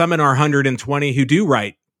 we have some in our 120 who do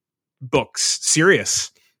write books,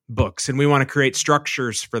 serious books, and we want to create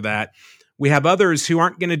structures for that. We have others who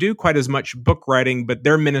aren't going to do quite as much book writing, but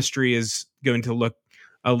their ministry is going to look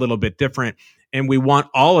a little bit different. And we want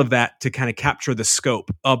all of that to kind of capture the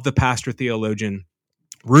scope of the pastor theologian,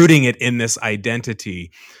 rooting it in this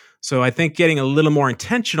identity. So I think getting a little more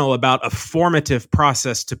intentional about a formative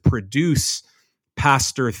process to produce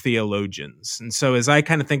pastor theologians. And so as I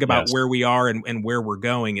kind of think about where we are and where we're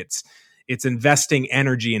going, it's investing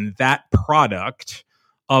energy in that product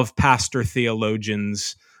of pastor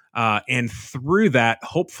theologians. And through that,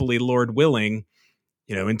 hopefully, Lord willing,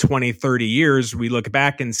 in 20, 30 years, we look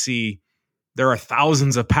back and see there are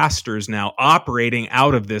thousands of pastors now operating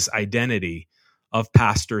out of this identity of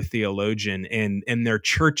pastor theologian, and their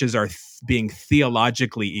churches are being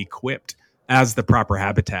theologically equipped as the proper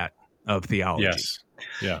habitat of theology. Yes.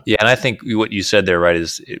 Yeah. And I think what you said there, right,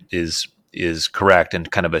 is correct,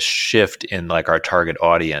 and kind of a shift in like our target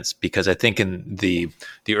audience, because I think in the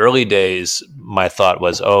early days, my thought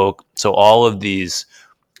was, so all of these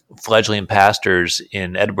fledgling pastors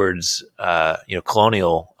in Edwards,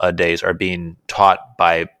 colonial days are being taught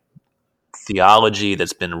by theology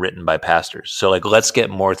that's been written by pastors. So like, let's get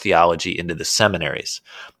more theology into the seminaries,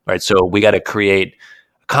 right? So we got to create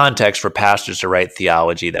context for pastors to write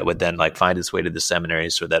theology that would then like find its way to the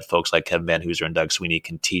seminaries, so that folks like Kevin Van Hooser and Doug Sweeney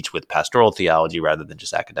can teach with pastoral theology rather than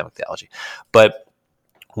just academic theology. But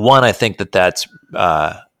one, I think that's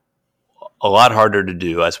a lot harder to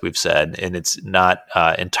do, as we've said, and it's not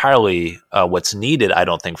entirely what's needed, I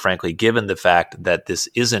don't think, frankly, given the fact that this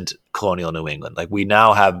isn't colonial New England. Like, we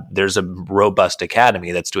now there's a robust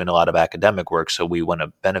academy that's doing a lot of academic work, so we want to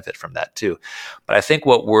benefit from that too. But I think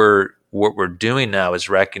what we're doing now is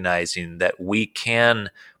recognizing that we can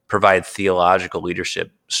provide theological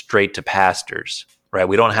leadership straight to pastors, right?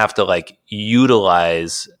 We don't have to like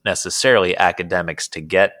utilize necessarily academics to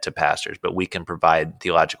get to pastors, but we can provide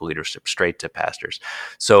theological leadership straight to pastors.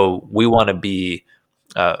 So we want to be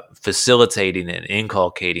facilitating and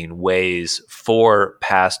inculcating ways for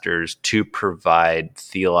pastors to provide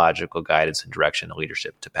theological guidance and direction and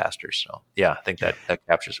leadership to pastors. So yeah, I think that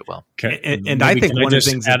captures it well. Okay. And I think one of the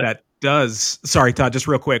things that does, sorry, Todd, just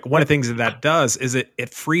real quick. One of the things that does is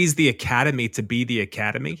it frees the academy to be the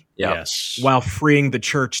academy. Yes. While freeing the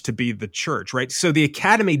church to be the church, right? So the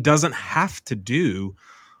academy doesn't have to do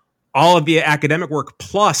all of the academic work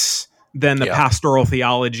plus then the pastoral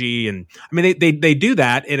theology. And I mean, they do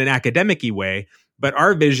that in an academic-y way, But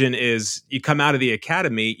our vision is you come out of the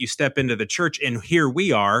academy, you step into the church, and here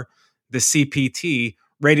we are, the CPT,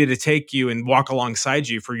 ready to take you and walk alongside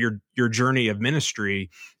you for your journey of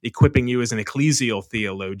ministry, equipping you as an ecclesial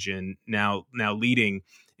theologian, now leading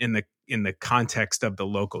in the context of the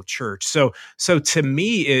local church. So to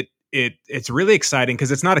me, it's really exciting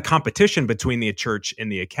because it's not a competition between the church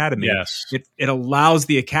and the academy. Yes. It allows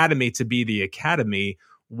the academy to be the academy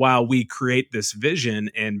while we create this vision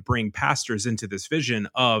and bring pastors into this vision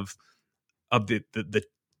of the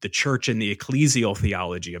church and the ecclesial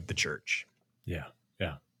theology of the church. Yeah.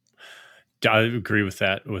 Yeah. I agree with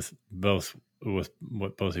that, with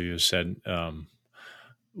what both of you have said.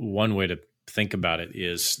 One way to think about it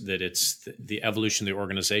is that it's the evolution of the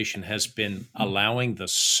organization has been allowing the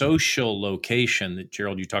social location that,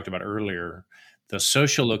 Gerald, you talked about earlier, the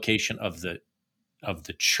social location of the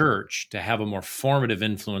church to have a more formative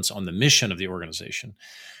influence on the mission of the organization.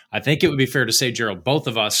 I think it would be fair to say, Gerald, both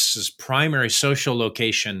of us' primary social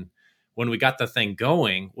location when we got the thing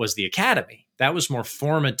going was the academy. That was more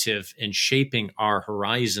formative in shaping our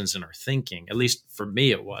horizons and our thinking. At least for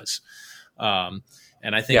me, it was.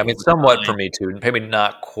 And I think, yeah, I mean, somewhat for me too. Maybe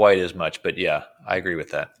not quite as much, but yeah, I agree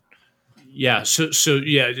with that. Yeah. So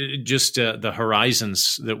yeah, just the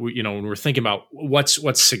horizons that when we're thinking about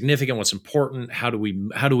what's significant, what's important, how do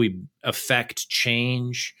we affect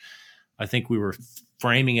change? I think we were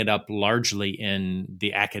framing it up largely in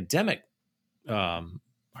the academic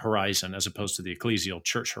horizon as opposed to the ecclesial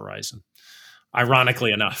church horizon.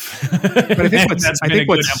 Ironically enough, but I think that's been a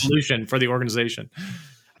good evolution for the organization.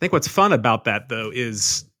 I think what's fun about that, though,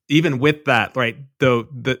 is even with that, right,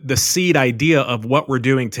 the seed idea of what we're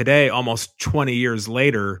doing today, almost 20 years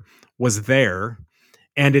later, was there.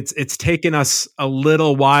 And it's taken us a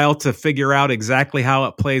little while to figure out exactly how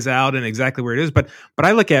it plays out and exactly where it is. But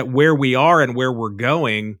I look at where we are and where we're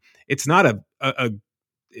going. It's not a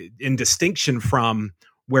in distinction from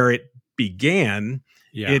where it began.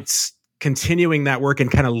 Yeah. It's continuing that work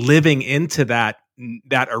and kind of living into that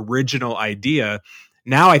original idea.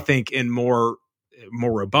 Now, I think in more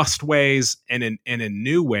robust ways and in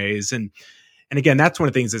new ways. And again, that's one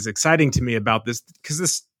of the things that's exciting to me about this, because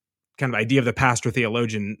this kind of idea of the pastor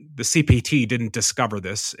theologian, the CPT didn't discover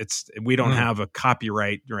this. We don't have a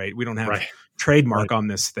copyright, right? We don't have a trademark on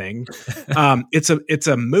this thing. It's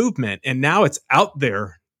a movement, and now it's out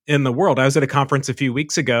there in the world. I was at a conference a few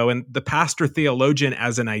weeks ago, and the pastor theologian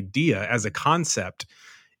as an idea, as a concept,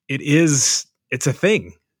 it's a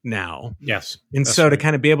thing now. Yes. And so to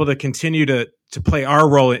kind of be able to continue to play our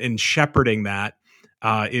role in shepherding that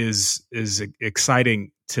is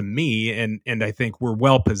exciting to me. And I think we're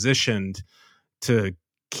well positioned to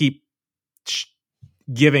keep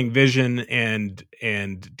giving vision and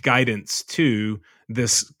guidance to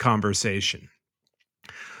this conversation.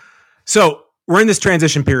 So we're in this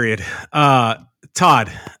transition period.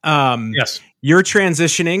 Todd, yes, you're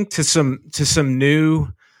transitioning to some new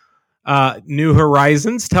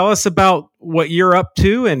horizons. Tell us about what you're up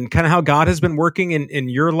to and kind of how God has been working in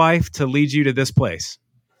your life to lead you to this place.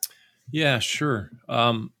 Yeah, sure.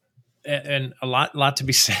 And a lot to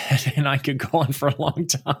be said, and I could go on for a long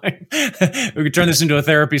time. We could turn this into a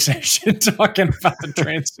therapy session talking about the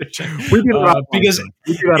transition. We do that because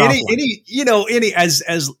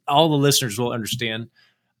as all the listeners will understand,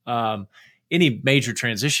 any major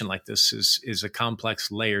transition like this is a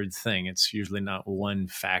complex, layered thing. It's usually not one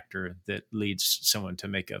factor that leads someone to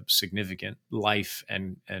make a significant life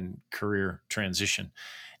and career transition,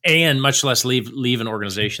 and much less leave an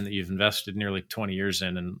organization that you've invested nearly 20 years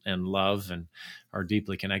in and love and are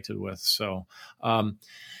deeply connected with. So,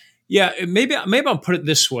 maybe I'll put it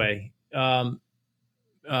this way. I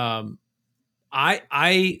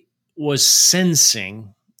was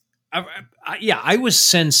sensing. I was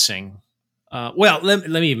sensing. Let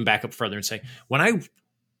me even back up further and say, when I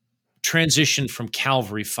transitioned from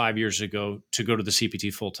Calvary 5 years ago to go to the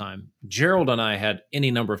CPT full time, Gerald and I had any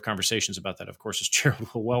number of conversations about that. Of course, as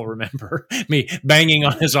Gerald will well remember, me banging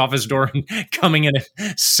on his office door and coming in at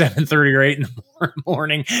 7:30 or 8 in the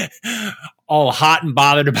morning, all hot and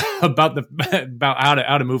bothered about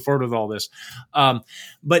how to move forward with all this.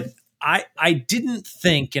 But I didn't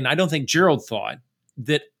think, and I don't think Gerald thought,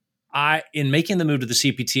 that in making the move to the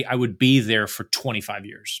CPT, I would be there for 25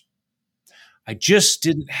 years. I just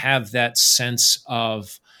didn't have that sense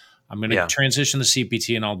of, I'm going to transition to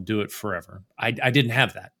CPT and I'll do it forever. I didn't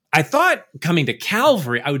have that. I thought coming to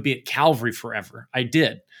Calvary, I would be at Calvary forever. I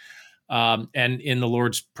did. And in the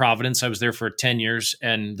Lord's providence, I was there for 10 years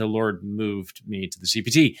and the Lord moved me to the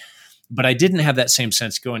CPT. But I didn't have that same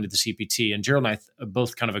sense going to the CPT. And Gerald and I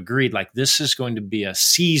both kind of agreed, like, this is going to be a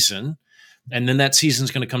season And then that season's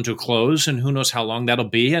going to come to a close, and who knows how long that'll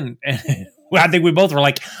be. And I think we both were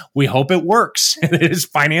like, we hope it works. It is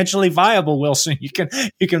financially viable, Wilson. You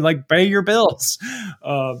can like pay your bills.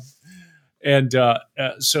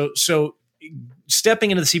 So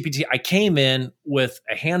stepping into the CPT, I came in with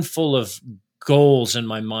a handful of goals in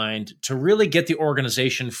my mind to really get the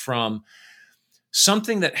organization from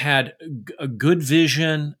something that had a good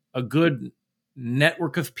vision, a good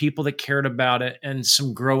network of people that cared about it, and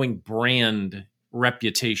some growing brand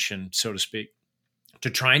reputation, so to speak, to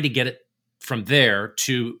trying to get it from there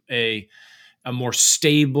to a more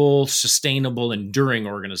stable, sustainable, enduring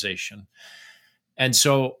organization. And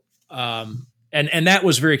so, and that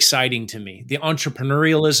was very exciting to me. The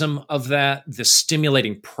entrepreneurialism of that, the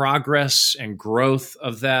stimulating progress and growth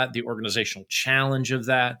of that, the organizational challenge of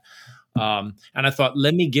that. And I thought,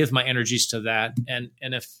 let me give my energies to that, and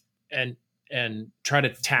try to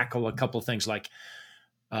tackle a couple of things like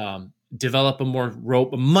develop a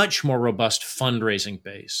much more robust fundraising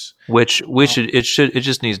base. It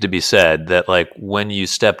just needs to be said that like when you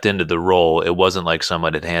stepped into the role, it wasn't like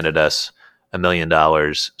someone had handed us $1 million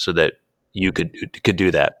so that you could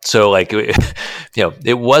do that. So like,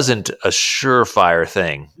 it wasn't a surefire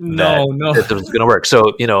thing that was going to work.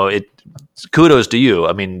 So, kudos to you.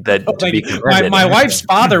 I mean, that to be my wife's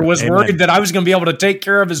father was worried that I was going to be able to take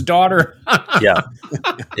care of his daughter. Yeah.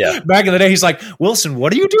 Back in the day, he's like, Wilson,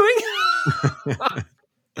 what are you doing?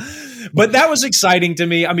 But that was exciting to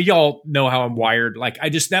me. I mean, y'all know how I'm wired. Like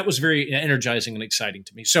that was very energizing and exciting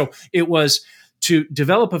to me. So it was to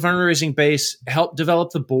develop a fundraising base, help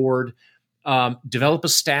develop the board, develop a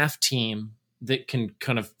staff team that can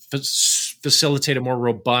kind of facilitate a more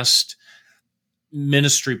robust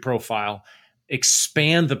ministry profile,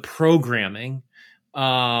 expand the programming,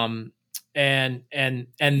 and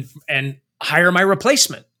hire my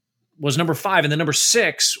replacement was number 5. And then number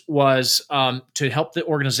 6 was to help the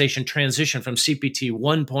organization transition from CPT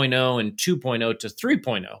 1.0 and 2.0 to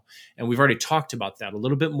 3.0. And we've already talked about that a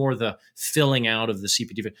little bit more, the filling out of the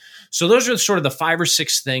CPT. So those are sort of the 5 or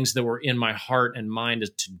 6 things that were in my heart and mind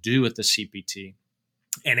to do at the CPT.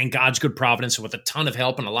 And in God's good providence, with a ton of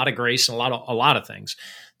help and a lot of grace and a lot of things,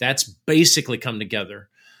 that's basically come together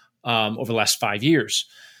over the last 5 years,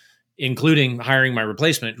 including hiring my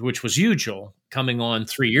replacement, which was you, Joel, coming on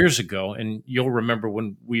 3 years ago. And you'll remember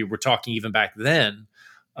when we were talking even back then,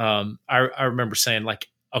 I remember saying like,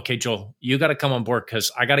 okay, Joel, you got to come on board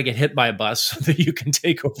because I got to get hit by a bus so that you can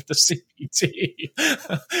take over the CPT.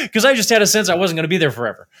 Because I just had a sense I wasn't going to be there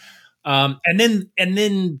forever. And then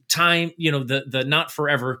time, the not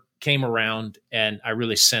forever came around, and I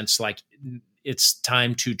really sensed like it's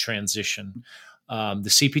time to transition. The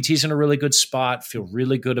CPT's in a really good spot, feel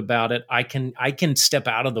really good about it. I can step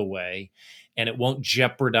out of the way and it won't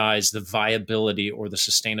jeopardize the viability or the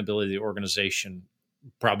sustainability of the organization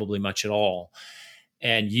probably much at all.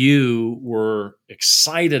 And you were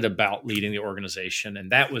excited about leading the organization,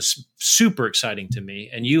 and that was super exciting to me.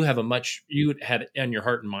 And you had in your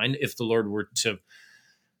heart and mind, if the Lord were to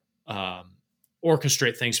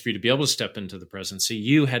orchestrate things for you to be able to step into the presidency,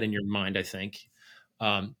 you had in your mind, I think,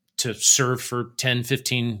 to serve for 10,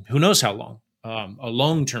 15, who knows how long, a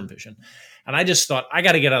long-term vision. And I just thought, I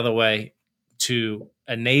got to get out of the way to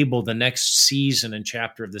enable the next season and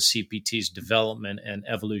chapter of the CPT's development and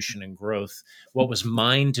evolution and growth. What was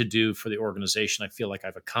mine to do for the organization, I feel like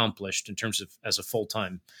I've accomplished in terms of as a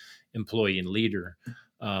full-time employee and leader.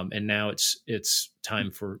 And now it's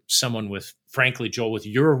time for someone with, frankly, Joel, with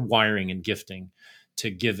your wiring and gifting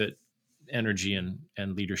to give it energy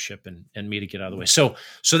and leadership and me to get out of the way. So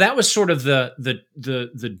that was sort of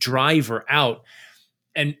the driver out.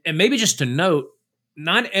 And maybe just to note,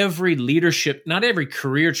 not every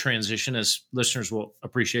career transition, as listeners will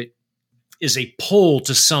appreciate, is a pull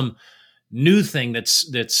to some new thing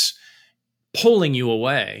that's pulling you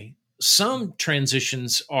away. Some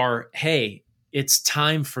transitions are, hey, it's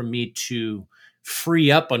time for me to free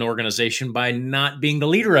up an organization by not being the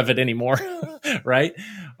leader of it anymore, right?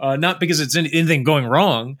 Not because it's anything going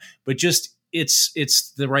wrong, but just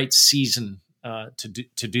it's the right season to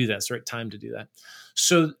do that. It's the right time to do that.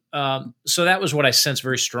 So that was what I sensed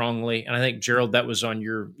very strongly, and I think Gerald, that was on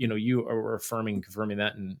your, you are confirming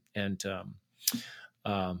that, and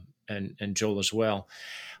Joel as well.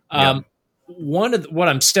 One of what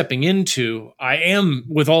I'm stepping into, I am,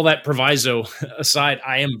 with all that proviso aside,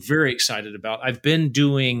 I am very excited about. I've been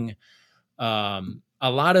doing a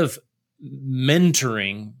lot of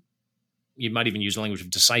mentoring. You might even use the language of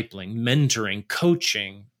discipling, mentoring,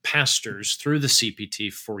 coaching pastors through the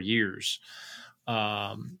CPT for years.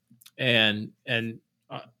 And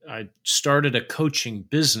I started a coaching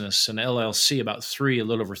business, an LLC, about a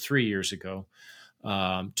little over 3 years ago,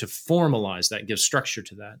 to formalize that, give structure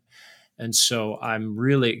to that. And so I'm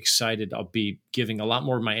really excited. I'll be giving a lot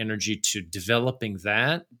more of my energy to developing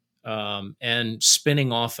that and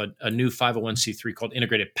spinning off a new 501c3 called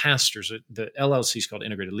Integrated Pastors. The LLC is called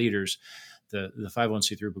Integrated Leaders. The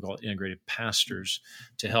 501c3 will be called Integrated Pastors,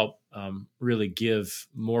 to help really give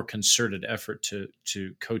more concerted effort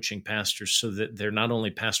to coaching pastors, so that they're not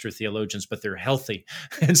only pastor theologians, but they're healthy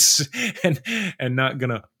and not going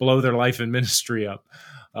to blow their life and ministry up.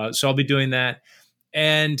 So I'll be doing that.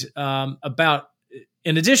 And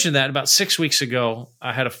in addition to that, about 6 weeks ago,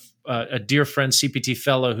 I had a dear friend, CPT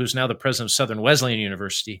fellow, who's now the president of Southern Wesleyan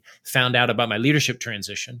University, found out about my leadership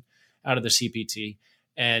transition out of the CPT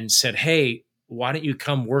and said, "Hey, why don't you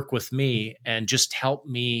come work with me and just help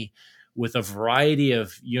me with a variety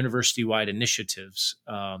of university-wide initiatives?"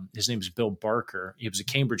 His name is Bill Barker. He was a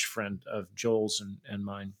Cambridge friend of Joel's and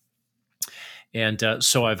mine. And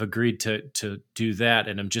so I've agreed to do that,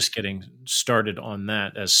 and I'm just getting started on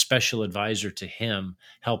that as special advisor to him,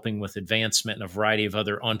 helping with advancement and a variety of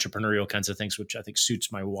other entrepreneurial kinds of things, which I think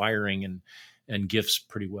suits my wiring and gifts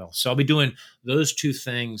pretty well. So I'll be doing those two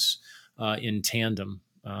things in tandem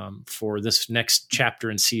for this next chapter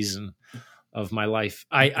and season of my life.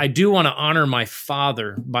 I do want to honor my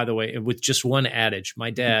father, by the way, with just one adage.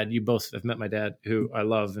 My dad, you both have met my dad, who I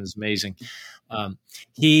love and is amazing.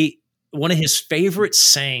 One of his favorite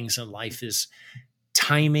sayings in life is,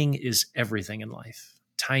 "Timing is everything in life."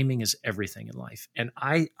 Timing is everything in life. And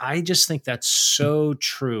I just think that's so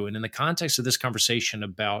true. And in the context of this conversation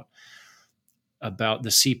about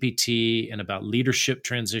the CPT and about leadership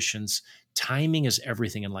transitions, timing is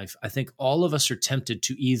everything in life. I think all of us are tempted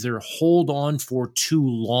to either hold on for too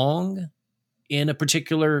long in a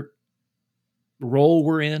particular role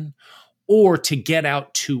we're in, or to get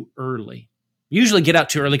out too early. We usually get out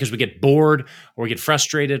too early because we get bored, or we get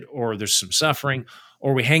frustrated, or there's some suffering,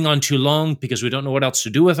 or we hang on too long because we don't know what else to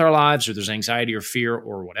do with our lives, or there's anxiety or fear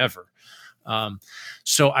or whatever.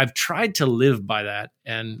 So I've tried to live by that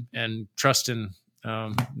and trust in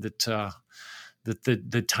that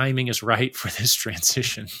the timing is right for this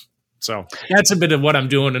transition. So that's a bit of what I'm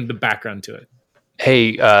doing in the background to it.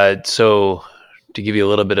 Hey, so to give you a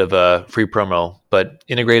little bit of a free promo, but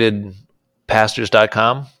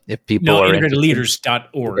integratedpastors.com, if people are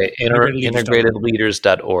integratedleaders.org. Okay,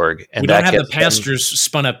 integratedleaders.org. And we don't have the pastors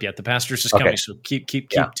spun up yet. The pastors is coming, so keep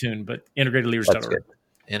tuned, but integratedleaders.org.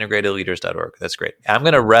 Integratedleaders.org. That's great. I'm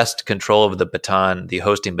going to wrest control of the baton, the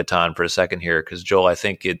hosting baton, for a second here, because Joel, I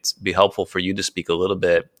think it'd be helpful for you to speak a little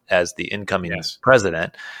bit as the incoming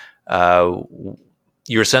president.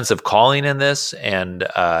 Your sense of calling in this and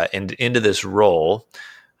into this role.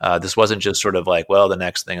 This wasn't just sort of like, well, the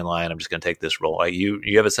next thing in line, I'm just going to take this role. Like you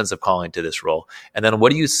have a sense of calling to this role. And then what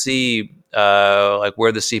do you see, like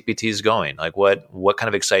where the CPT is going? Like what kind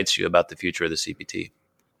of excites you about the future of the CPT?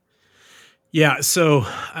 Yeah, so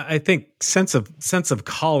I think sense of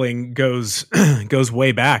calling goes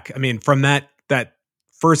way back. I mean, from that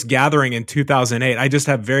first gathering in 2008, I just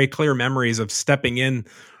have very clear memories of stepping in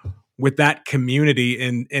with that community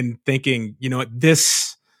and thinking, you know what,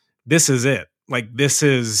 this is it. Like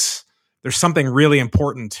there's something really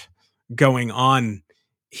important going on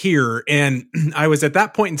here. And I was at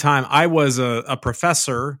that point in time, I was a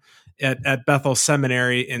professor at Bethel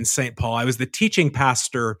Seminary in St. Paul. I was the teaching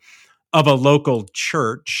pastor of a local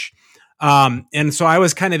church. And so I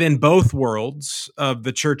was kind of in both worlds of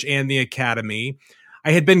the church and the academy.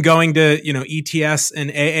 I had been going to, ETS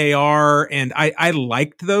and AAR, and I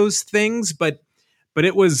liked those things, but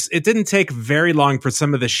it didn't take very long for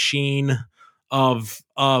some of the sheen of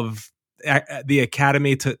the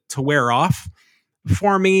academy to wear off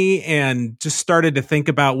for me, and just started to think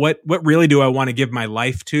about what really do I want to give my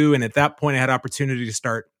life to. And at that point I had opportunity to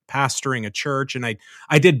start pastoring a church, and I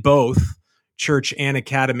did both church and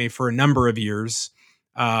academy for a number of years.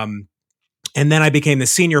 And then I became the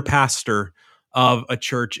senior pastor of a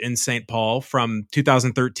church in St. Paul from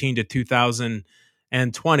 2013 to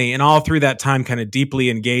 2020. And all through that time, kind of deeply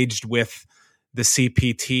engaged with the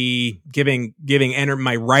CPT,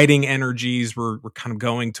 my writing energies were kind of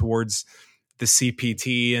going towards the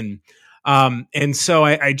CPT. And so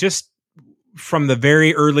I just, from the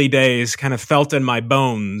very early days, kind of felt in my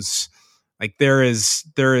bones, like there is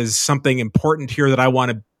something important here that I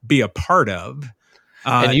want to be a part of.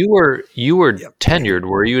 And you were tenured,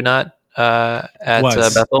 were you not, at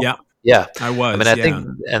Bethel? Yeah. Yeah. I was. I mean, I think,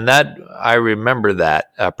 and that I remember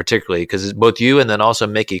that particularly because both you and then also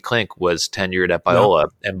Mickey Klink was tenured at Biola,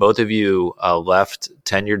 and both of you left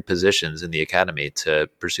tenured positions in the academy to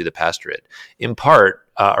pursue the pastorate, in part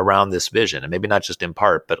around this vision, and maybe not just in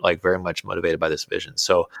part, but like very much motivated by this vision.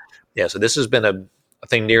 So, yeah, so this has been a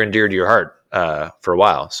thing near and dear to your heart for a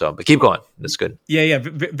while. So, but keep going. That's good. Yeah.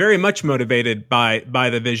 Very much motivated by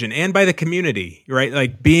the vision and by the community, right?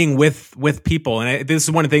 Like being with people. And this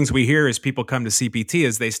is one of the things we hear as people come to CPT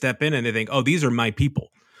is they step in and they think, oh, these are my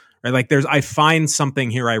people, right? Like I find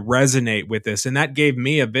something here. I resonate with this. And that gave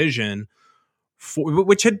me a vision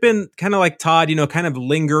which had been kind of like Todd, kind of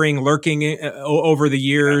lurking over the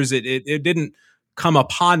years. It didn't come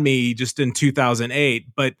upon me just in 2008,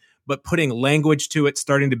 but putting language to it,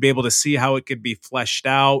 starting to be able to see how it could be fleshed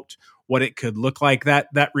out, what it could look like,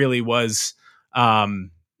 that really was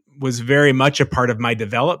very much a part of my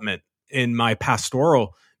development in my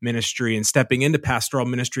pastoral ministry and stepping into pastoral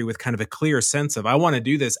ministry with kind of a clear sense of, I want to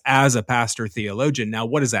do this as a pastor theologian. Now,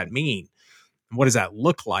 what does that mean? What does that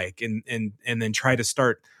look like? And then try to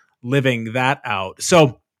start living that out.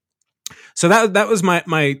 So that was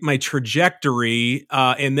my trajectory.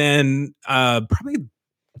 And then probably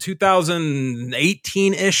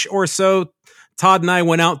 2018-ish or so, Todd and I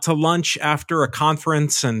went out to lunch after a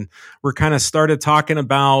conference, and we're kind of started talking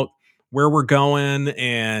about where we're going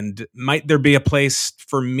and might there be a place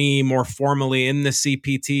for me more formally in the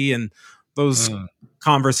CPT. And those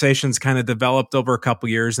conversations kind of developed over a couple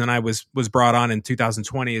years. And I was brought on in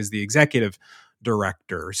 2020 as the executive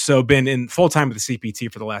director. So been in full time with the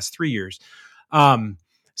CPT for the last 3 years.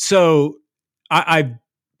 So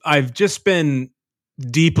I've just been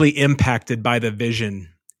deeply impacted by the vision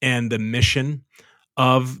and the mission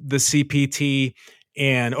of the CPT.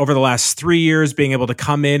 And over the last 3 years, being able to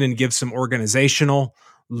come in and give some organizational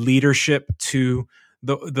leadership to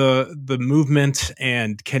the movement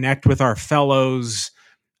and connect with our fellows,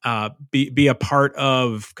 be a part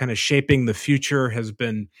of kind of shaping the future has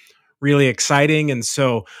been really exciting. And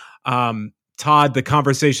so, Todd, the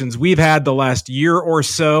conversations we've had the last year or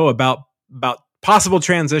so about possible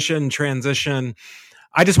transition,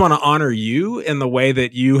 I just want to honor you in the way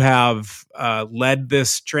that you have led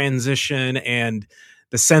this transition and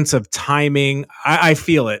the sense of timing. I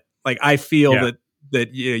feel it. Like I feel that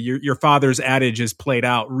your father's adage is played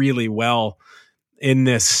out really well in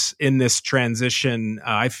this transition.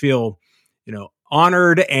 I feel,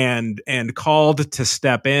 honored and called to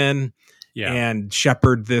step in and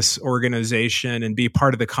shepherd this organization and be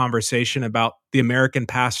part of the conversation about the American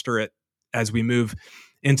pastorate as we move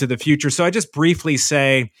into the future. So I just briefly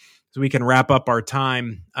say, so we can wrap up our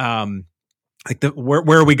time,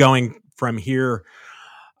 where are we going from here?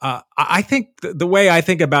 I think the way I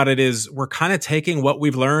think about it is we're kind of taking what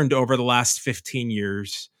we've learned over the last 15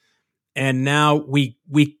 years, and now we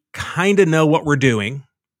kind of know what we're doing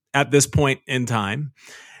at this point in time,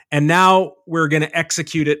 and now we're going to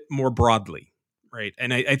execute it more broadly, right?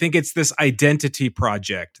 And I think it's this identity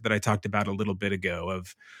project that I talked about a little bit ago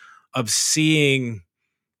of seeing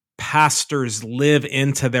pastors live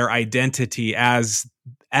into their identity as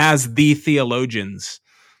the theologians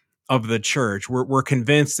of the church. We're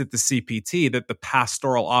convinced at the CPT that the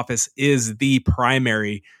pastoral office is the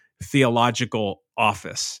primary theological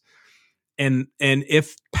office. And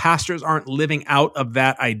if pastors aren't living out of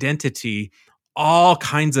that identity, all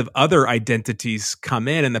kinds of other identities come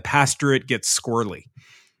in and the pastorate gets squirrely,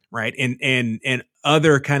 right? And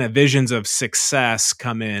other kind of visions of success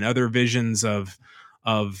come in, other visions of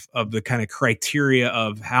the kind of criteria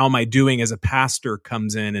of how am I doing as a pastor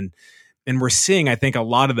comes in. And we're seeing, I think, a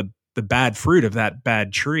lot of the bad fruit of that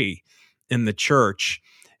bad tree in the church.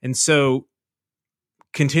 And so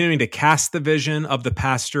continuing to cast the vision of the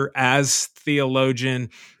pastor as theologian,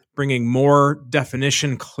 bringing more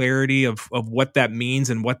definition, clarity of what that means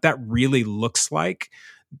and what that really looks like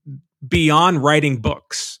beyond writing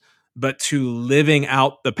books, but to living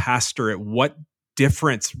out the pastorate. What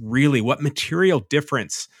material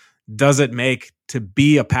difference does it make to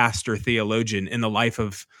be a pastor theologian in the life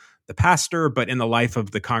of the pastor, but in the life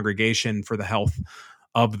of the congregation for the health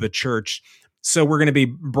of the church? So we're going to be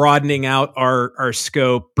broadening out our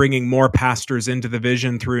scope, bringing more pastors into the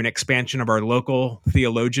vision through an expansion of our local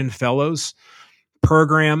theologian fellows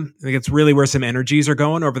program. I think it's really where some energies are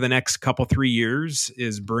going over the next 3 years,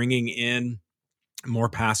 is bringing in more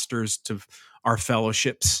pastors to our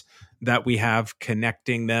fellowships that we have,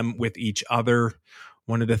 connecting them with each other.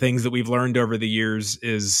 One of the things that we've learned over the years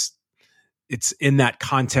is it's in that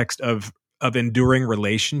context of enduring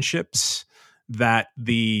relationships that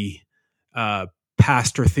the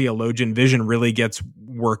pastor theologian vision really gets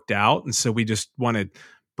worked out. And so we just want to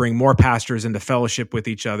bring more pastors into fellowship with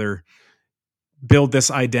each other, build this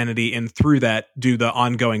identity, and through that do the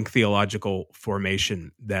ongoing theological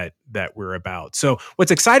formation that we're about. So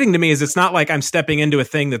what's exciting to me is it's not like I'm stepping into a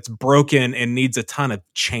thing that's broken and needs a ton of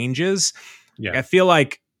changes. Yeah. I feel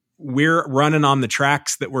like we're running on the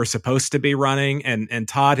tracks that we're supposed to be running, and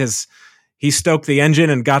Todd he stoked the engine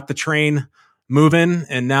and got the train moving,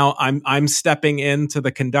 and now I'm stepping into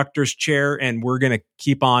the conductor's chair, and we're going to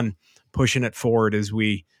keep on pushing it forward as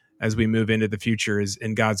we move into the future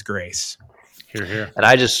in God's grace. Hear, hear. And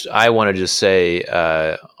I want to just say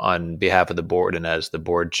on behalf of the board and as the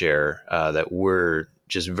board chair that we're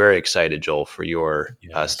just very excited, Joel, for your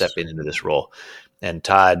stepping into this role. And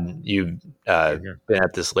Todd, you've been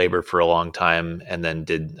at this labor for a long time and then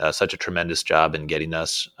did such a tremendous job in getting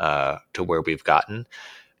us to where we've gotten.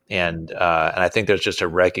 And I think there's just a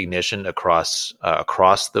recognition across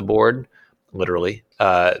the board, literally,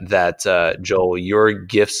 that Joel, your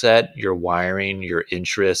gift set, your wiring, your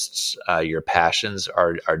interests, your passions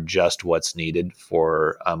are just what's needed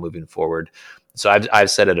for moving forward. So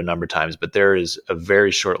I've said it a number of times, but there is a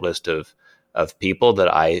very short list of people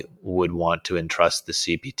that I would want to entrust the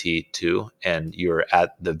CPT to, and you're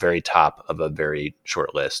at the very top of a very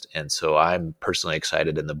short list. And so I'm personally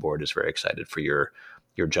excited, and the board is very excited for your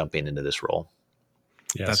jumping into this role.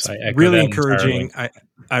 Yes, that's really encouraging.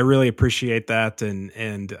 I really appreciate that,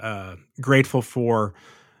 and grateful for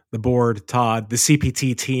the board, Todd, the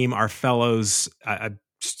CPT team, our fellows. I'm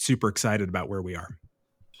super excited about where we are,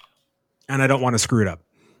 and I don't want to screw it up.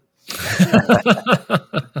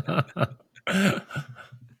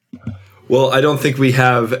 Well, I don't think we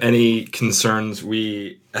have any concerns.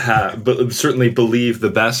 We but certainly believe the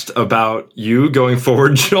best about you going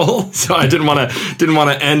forward, Joel. So I didn't want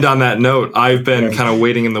to end on that note. I've been kind of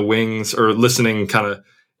waiting in the wings or listening kind of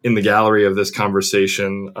in the gallery of this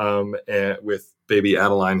conversation with baby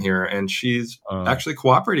Adeline here, and she's actually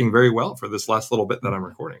cooperating very well for this last little bit that I'm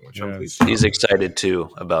recording, which I'm pleased. She's excited too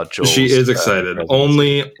about Joel. She is excited.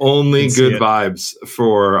 Only good vibes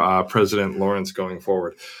for President Lawrence going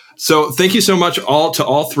forward. So thank you so much to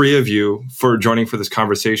all three of you for joining for this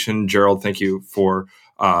conversation. Gerald, thank you for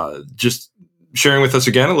just sharing with us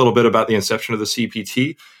again a little bit about the inception of the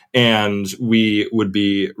CPT. And we would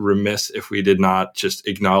be remiss if we did not just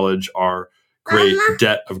acknowledge our great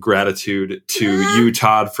debt of gratitude to you,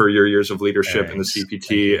 Todd, for your years of leadership in the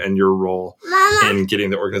CPT and your role in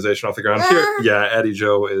getting the organization off the ground. Here, Eddie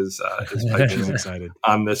Joe is piping excited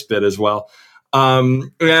on this bit as well.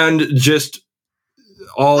 And just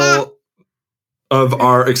all of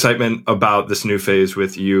our excitement about this new phase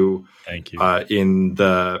with you, thank you, in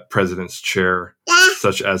the president's chair,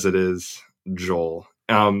 such as it is, Joel.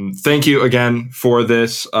 Thank you again for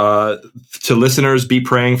this. To listeners, be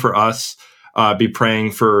praying for us. Be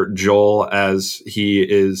praying for Joel as he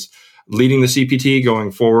is leading the CPT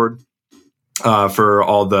going forward, for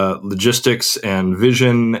all the logistics and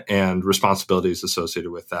vision and responsibilities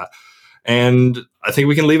associated with that. And I think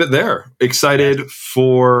we can leave it there. Excited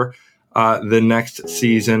for the next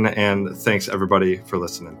season, and thanks everybody for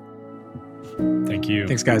listening. Thank you.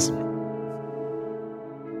 Thanks, guys.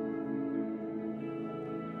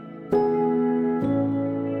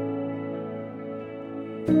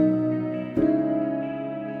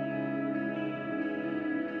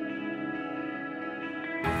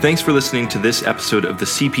 Thanks for listening to this episode of the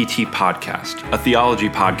CPT Podcast, a theology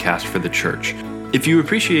podcast for the church. If you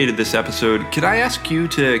appreciated this episode, could I ask you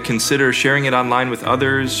to consider sharing it online with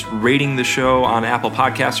others, rating the show on Apple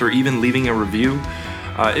Podcasts, or even leaving a review?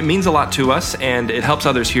 It means a lot to us, and it helps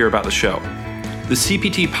others hear about the show. The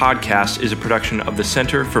CPT Podcast is a production of the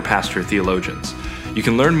Center for Pastor Theologians. You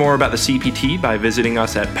can learn more about the CPT by visiting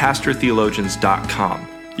us at pastortheologians.com.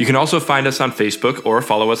 You can also find us on Facebook or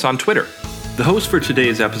follow us on Twitter. The host for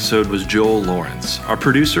today's episode was Joel Lawrence. Our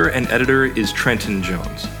producer and editor is Trenton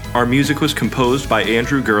Jones. Our music was composed by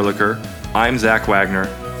Andrew Gerlicher. I'm Zach Wagner.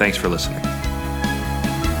 Thanks for listening.